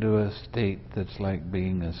get into a state that's like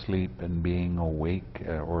being asleep and being awake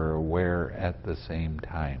or aware at the same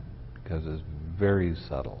time, because it's very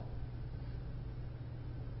subtle.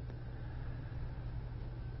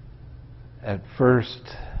 At first,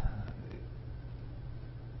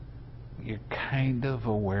 you're kind of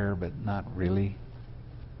aware, but not really.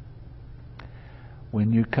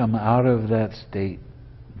 When you come out of that state,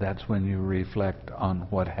 that's when you reflect on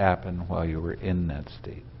what happened while you were in that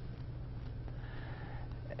state.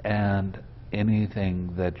 And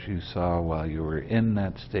anything that you saw while you were in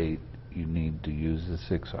that state, you need to use the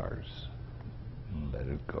 6 R's. Let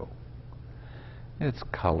it go. It's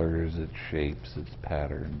colors, it's shapes, it's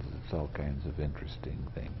patterns, it's all kinds of interesting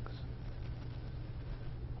things.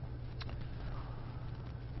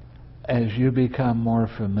 As you become more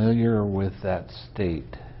familiar with that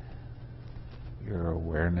state, your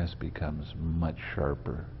awareness becomes much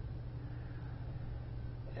sharper.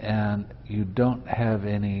 And you don't have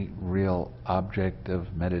any real object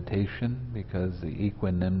of meditation because the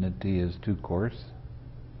equanimity is too coarse.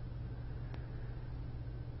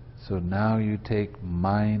 So now you take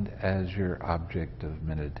mind as your object of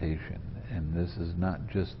meditation. And this is not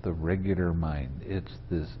just the regular mind, it's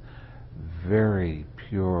this very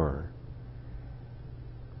pure,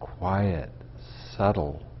 quiet,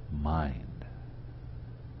 subtle mind.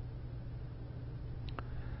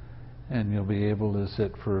 And you'll be able to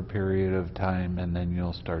sit for a period of time, and then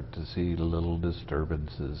you'll start to see little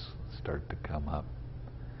disturbances start to come up.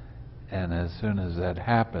 And as soon as that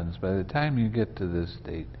happens, by the time you get to this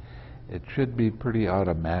state, it should be pretty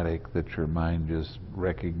automatic that your mind just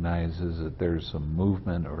recognizes that there's some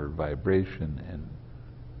movement or vibration and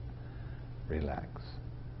relax.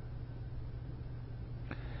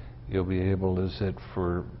 You'll be able to sit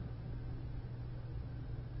for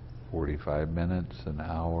 45 minutes, an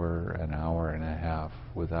hour and a half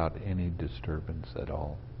without any disturbance at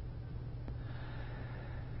all.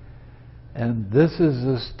 And this is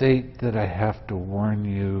a state that I have to warn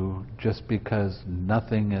you, just because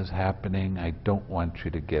nothing is happening, I don't want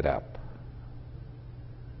you to get up.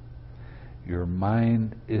 Your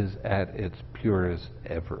mind is at its purest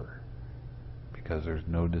ever because there's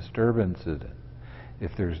no disturbance in it.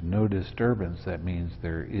 If there's no disturbance, that means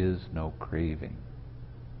there is no craving.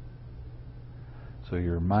 So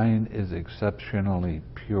your mind is exceptionally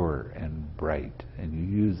pure and bright, and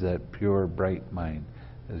you use that pure, bright mind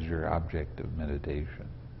as your object of meditation.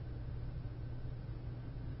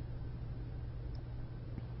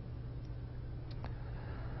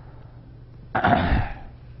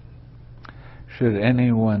 Should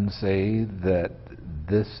anyone say that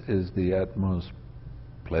this is the utmost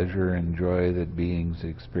pleasure and joy that beings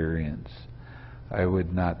experience, I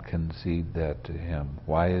would not concede that to him.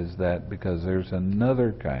 Why is that? Because there's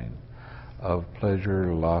another kind of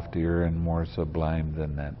pleasure loftier and more sublime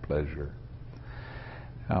than that pleasure.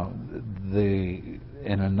 Now, in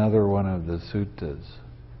another one of the suttas,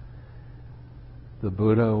 the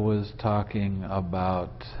Buddha was talking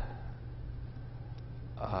about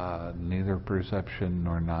neither perception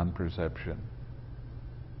nor non-perception.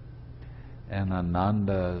 And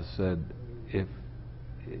Ananda said, if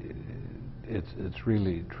it's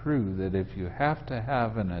really true that if you have to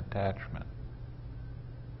have an attachment,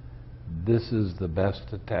 this is the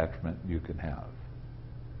best attachment you can have.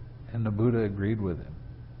 And the Buddha agreed with him.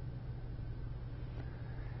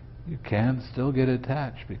 You can still get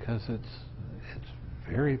attached because it's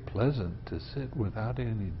very pleasant to sit without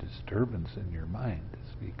any disturbance in your mind to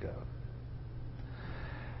speak of.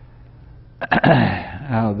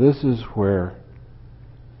 Now, this is where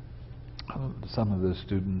some of the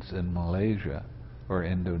students in Malaysia or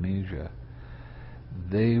Indonesia,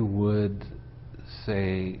 they would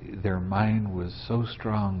say their mind was so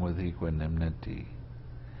strong with equanimity,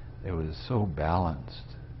 it was so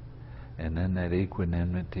balanced, and then that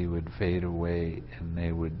equanimity would fade away, and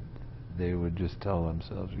they would just tell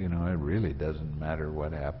themselves, you know, it really doesn't matter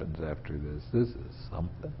what happens after this. This is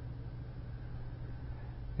something.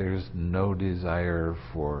 There's no desire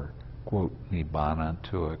for, quote, nibbana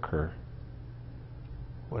to occur.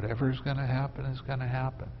 Whatever's going to happen is going to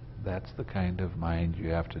happen. That's the kind of mind you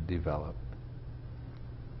have to develop.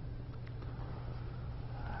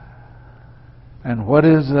 And what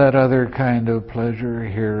is that other kind of pleasure?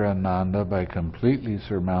 Here, Ananda, by completely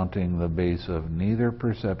surmounting the base of neither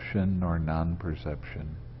perception nor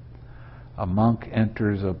non-perception, a monk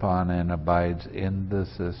enters upon and abides in the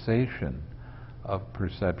cessation of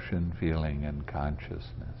perception, feeling, and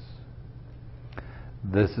consciousness.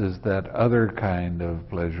 This is that other kind of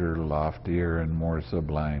pleasure, loftier and more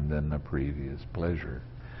sublime than the previous pleasure.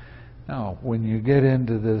 Now, when you get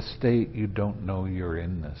into this state, you don't know you're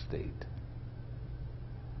in the state.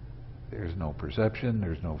 There's no perception,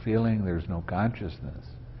 there's no feeling, there's no consciousness.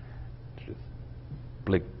 It's just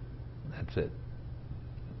blink, that's it.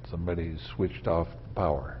 Somebody's switched off the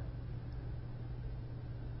power.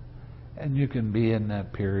 And you can be in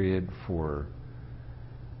that period for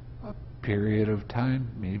a period of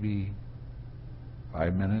time, maybe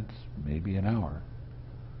 5 minutes, maybe an hour.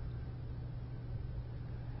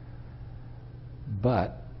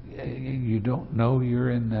 But you don't know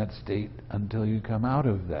you're in that state until you come out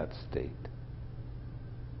of that state.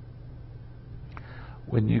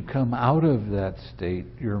 When you come out of that state,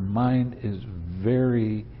 your mind is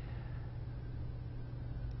very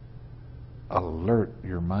alert,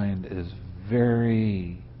 your mind is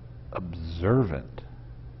very observant.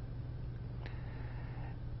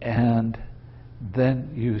 And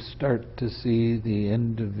then you start to see the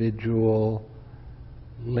individual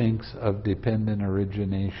links of dependent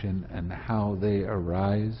origination and how they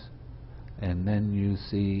arise, and then you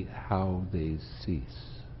see how they cease.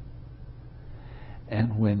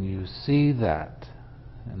 And when you see that,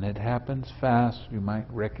 and it happens fast, you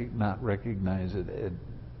might not recognize it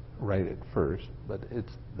right at first, but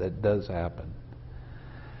that does happen.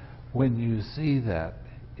 When you see that,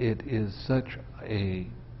 it is such a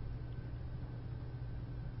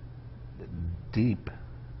deep,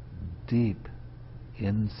 deep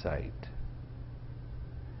insight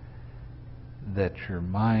that your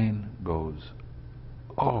mind goes,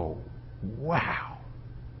 oh, wow.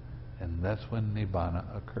 And that's when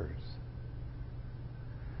Nibbana occurs.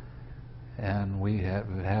 And we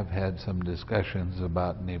have had some discussions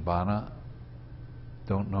about Nibbana.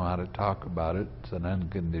 Don't know how to talk about it. It's an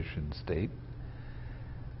unconditioned state.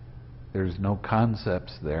 There's no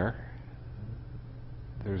concepts there.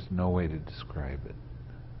 There's no way to describe it.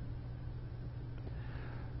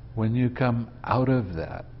 When you come out of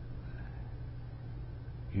that,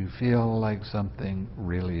 you feel like something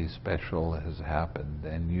really special has happened,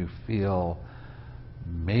 and you feel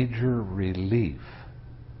major relief.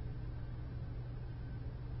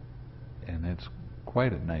 And it's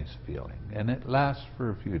quite a nice feeling. And it lasts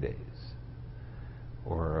for a few days,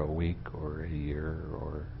 or a week, or a year,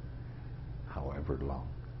 or however long.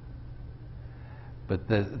 But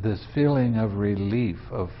this feeling of relief,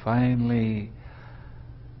 of finally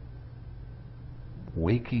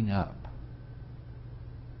waking up.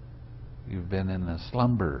 You've been in a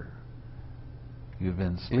slumber. You've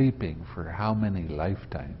been sleeping for how many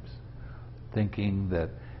lifetimes, thinking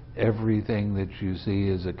that everything that you see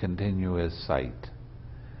is a continuous sight,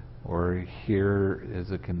 or hear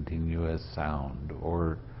is a continuous sound,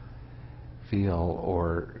 or feel,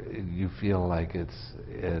 or you feel like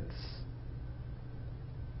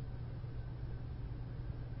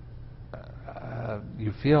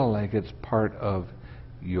you feel like it's part of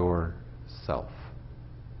yourself.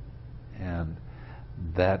 And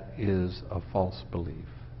that is a false belief.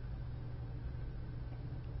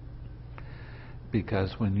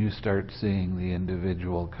 Because when you start seeing the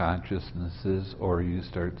individual consciousnesses, or you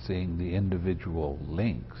start seeing the individual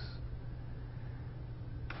links,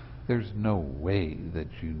 there's no way that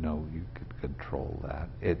you know you could control that.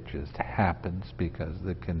 It just happens because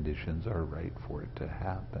the conditions are right for it to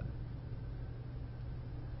happen.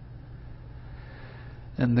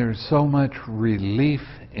 And there's so much relief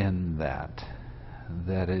in that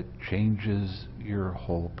it changes your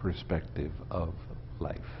whole perspective of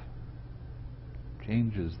life.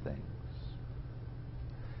 Changes things.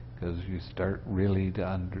 Because you start really to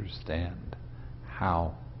understand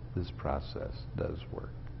how this process does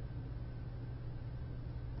work.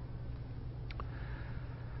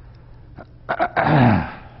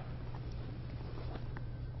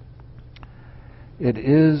 It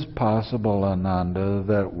is possible, Ananda,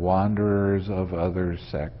 that wanderers of other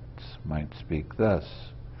sects might speak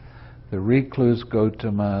thus. The recluse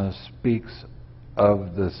Gautama speaks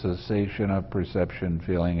of the cessation of perception,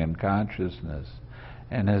 feeling, and consciousness,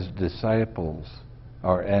 and his disciples,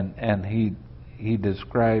 and he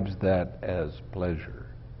describes that as pleasure.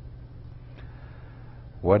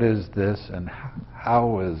 What is this, and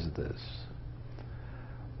how is this?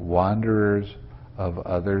 Wanderers of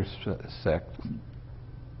other sects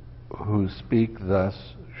who speak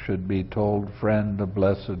thus should be told, friend, the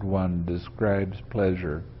Blessed One describes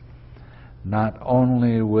pleasure not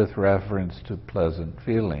only with reference to pleasant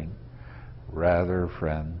feeling. Rather,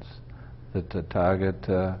 friends, the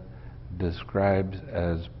Tathagata describes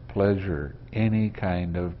as pleasure any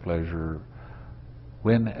kind of pleasure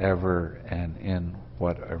whenever and in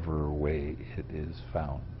whatever way it is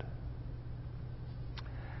found.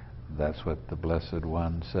 That's what the Blessed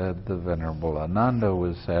One said. The Venerable Ananda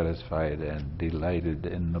was satisfied and delighted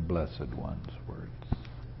in the Blessed One's words.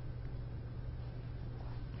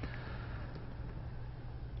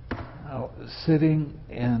 Now, sitting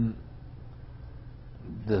in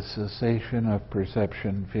the cessation of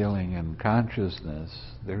perception, feeling, and consciousness,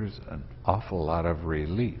 there's an awful lot of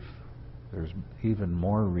relief. There's even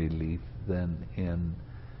more relief than in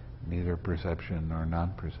neither perception nor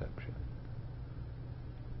non-perception.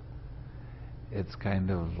 It's kind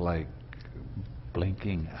of like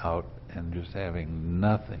blinking out and just having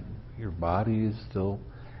nothing. Your body is still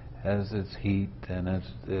has its heat and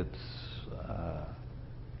its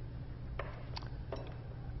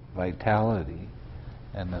vitality,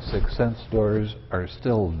 and the six sense doors are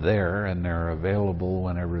still there, and they're available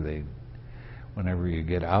whenever you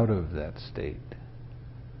get out of that state.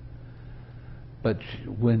 But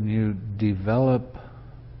when you develop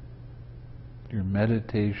your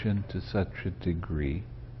meditation to such a degree,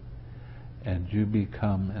 and you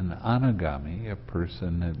become an anagami, a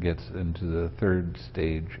person that gets into the third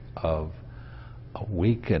stage of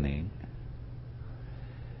awakening,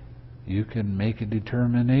 you can make a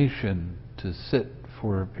determination to sit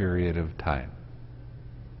for a period of time.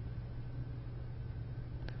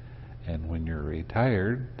 And when you're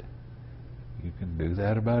retired, you can do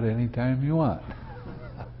that about any time you want.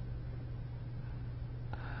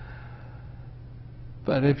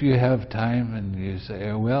 But if you have time and you say,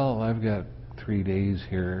 oh, well, I've got 3 days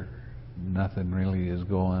here, nothing really is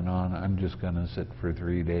going on, I'm just going to sit for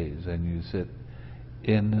 3 days, and you sit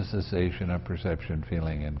in the cessation of perception,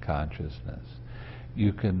 feeling, and consciousness.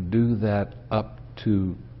 You can do that up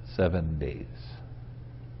to 7 days.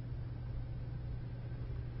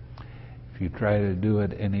 If you try to do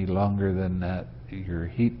it any longer than that, your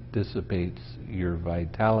heat dissipates, your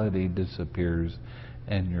vitality disappears,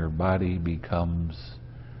 and your body becomes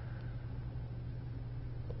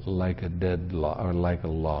like a dead log, or like a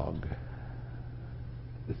log.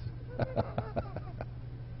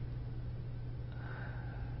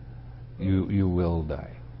 You will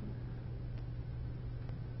die.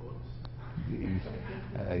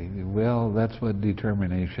 Well, that's what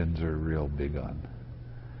determinations are real big on.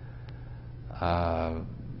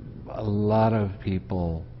 A lot of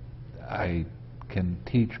people, I can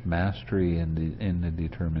teach mastery in the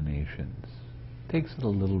determinations. Takes a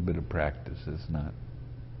little bit of practice. It's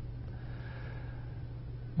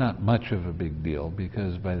not much of a big deal,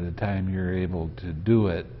 because by the time you're able to do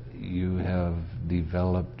it, you have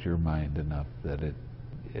developed your mind enough that it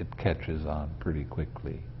catches on pretty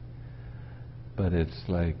quickly. But it's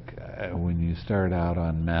like when you start out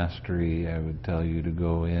on mastery, I would tell you to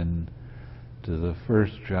go in to the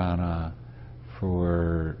first jhana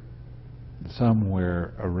for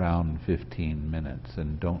somewhere around 15 minutes,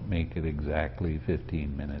 and don't make it exactly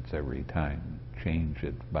 15 minutes every time. Change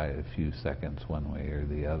it by a few seconds one way or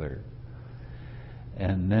the other.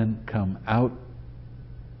 And then come out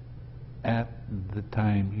at the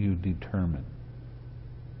time you determine.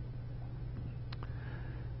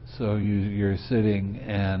 So you're sitting,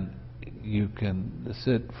 and you can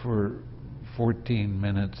sit for 14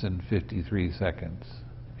 minutes and 53 seconds.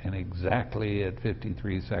 And exactly at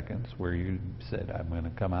 53 seconds, where you said, I'm going to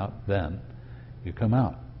come out, then you come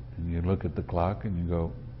out. And you look at the clock and you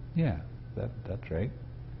go, yeah, that's right.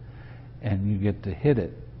 And you get to hit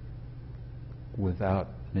it without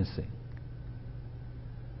missing.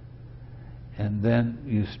 And then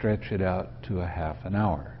you stretch it out to a half an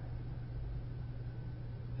hour.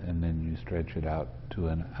 And then you stretch it out to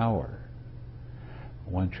an hour.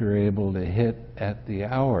 Once you're able to hit at the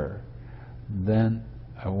hour, then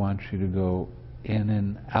I want you to go in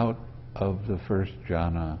and out of the first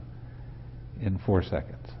jhana in 4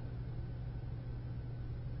 seconds.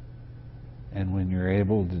 And when you're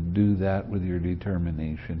able to do that with your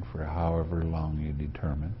determination for however long you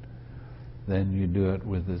determine, then you do it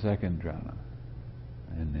with the second jhana.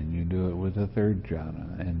 And then you do it with the third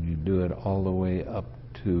jhana. And you do it all the way up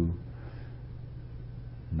to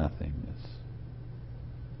nothingness.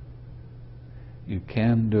 You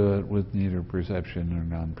can do it with neither perception nor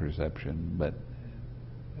non-perception, but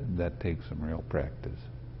that takes some real practice.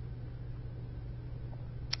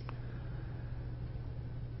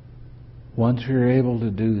 Once you're able to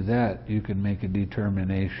do that, you can make a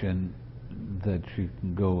determination that you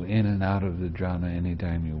can go in and out of the jhana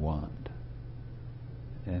anytime you want.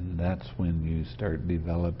 And that's when you start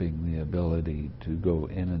developing the ability to go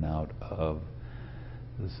in and out of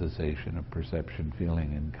the cessation of perception,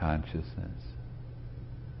 feeling, and consciousness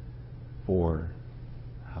for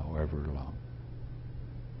however long.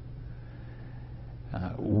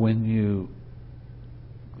 When you,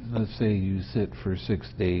 let's say you sit for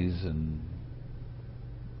 6 days and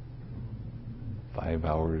 5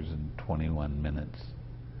 hours and 21 minutes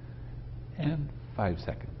and 5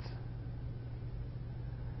 seconds.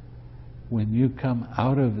 When you come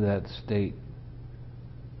out of that state,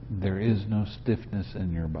 there is no stiffness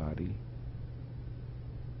in your body.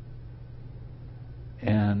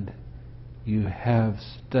 And you have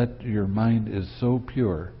your mind is so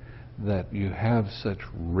pure that you have such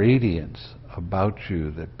radiance about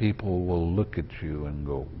you that people will look at you and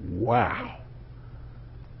go, wow.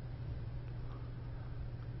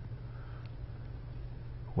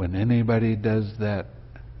 When anybody does that,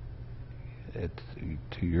 it's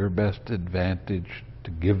to your best advantage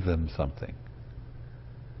to give them something.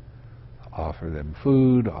 Offer them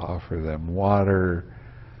food, offer them water,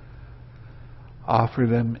 offer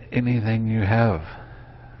them anything you have,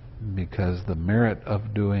 because the merit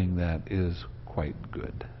of doing that is quite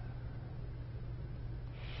good.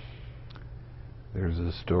 There's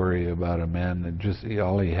a story about a man that just,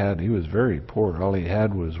 all he had, he was very poor, all he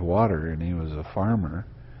had was water, and he was a farmer,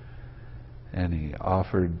 and he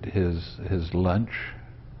offered his lunch,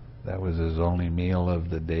 that was his only meal of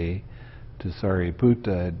the day, to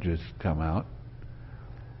Sariputta had just come out.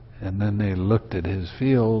 And then they looked at his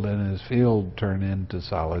field, and his field turned into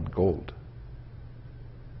solid gold.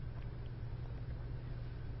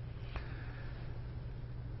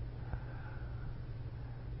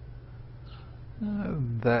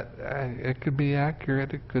 It could be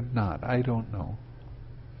accurate, it could not, I don't know.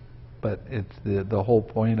 But it's the whole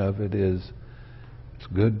point of it is, it's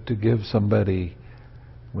good to give somebody,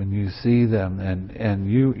 when you see them, and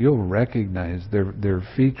you'll recognize their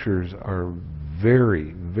features are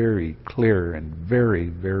very, very clear and very,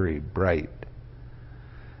 very bright.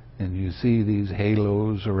 And you see these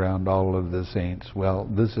halos around all of the saints. Well,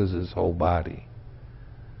 this is his whole body.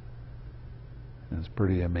 It's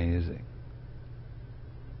pretty amazing.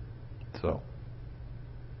 So,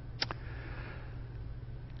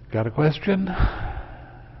 got a question?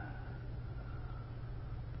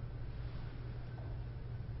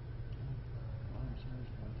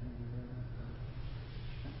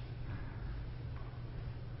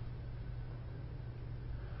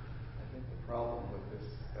 Problem with this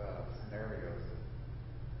scenario is that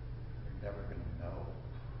you're never going to know.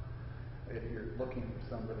 If you're looking for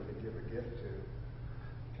somebody to give a gift to,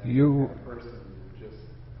 and you a person who's just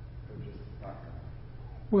not going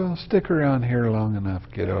to. Well, stick around here long enough,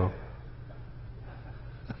 kiddo.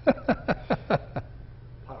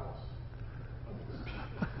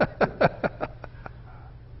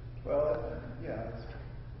 Well, yeah, that's true.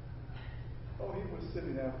 Oh, he was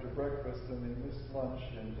sitting after breakfast and he missed lunch,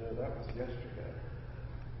 and that was yesterday.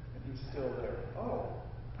 And he's still there.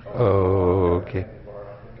 Oh, okay.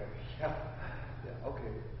 Yeah,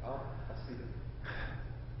 okay, I'll see you.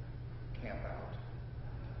 Camp out.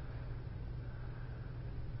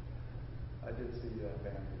 I did see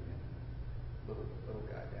Bahuvedaniya, little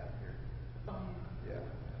guy down here. Yeah.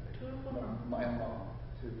 My mom,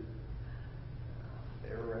 too.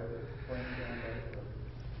 They were right there playing down there.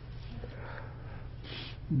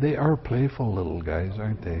 They are playful little guys,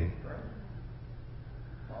 aren't they? Right.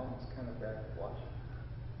 Mom was kind of back watching.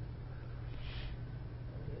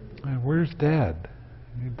 And where's Dad?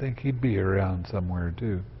 You'd think he'd be around somewhere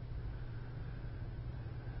too.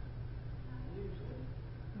 Usually.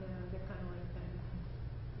 Yeah, they're kind of like that.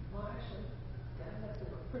 Well, actually, Dad has to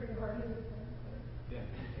work pretty hard at it.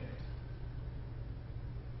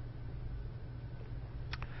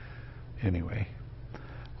 Anyway,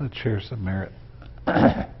 let's share some merit.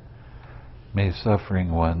 May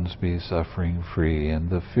suffering ones be suffering free,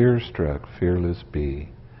 and the fear-struck fearless be.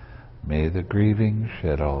 May the grieving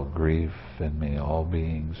shed all grief, and may all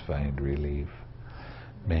beings find relief.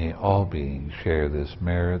 May all beings share this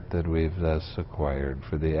merit that we've thus acquired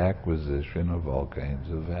for the acquisition of all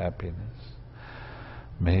kinds of happiness.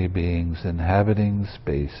 May beings inhabiting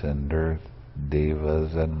space and earth,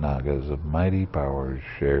 devas and nagas of mighty powers,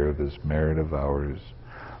 share this merit of ours.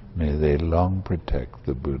 May they long protect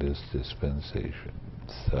the Buddhist dispensation.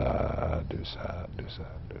 Sadhu, sadhu,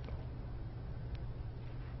 sadhu.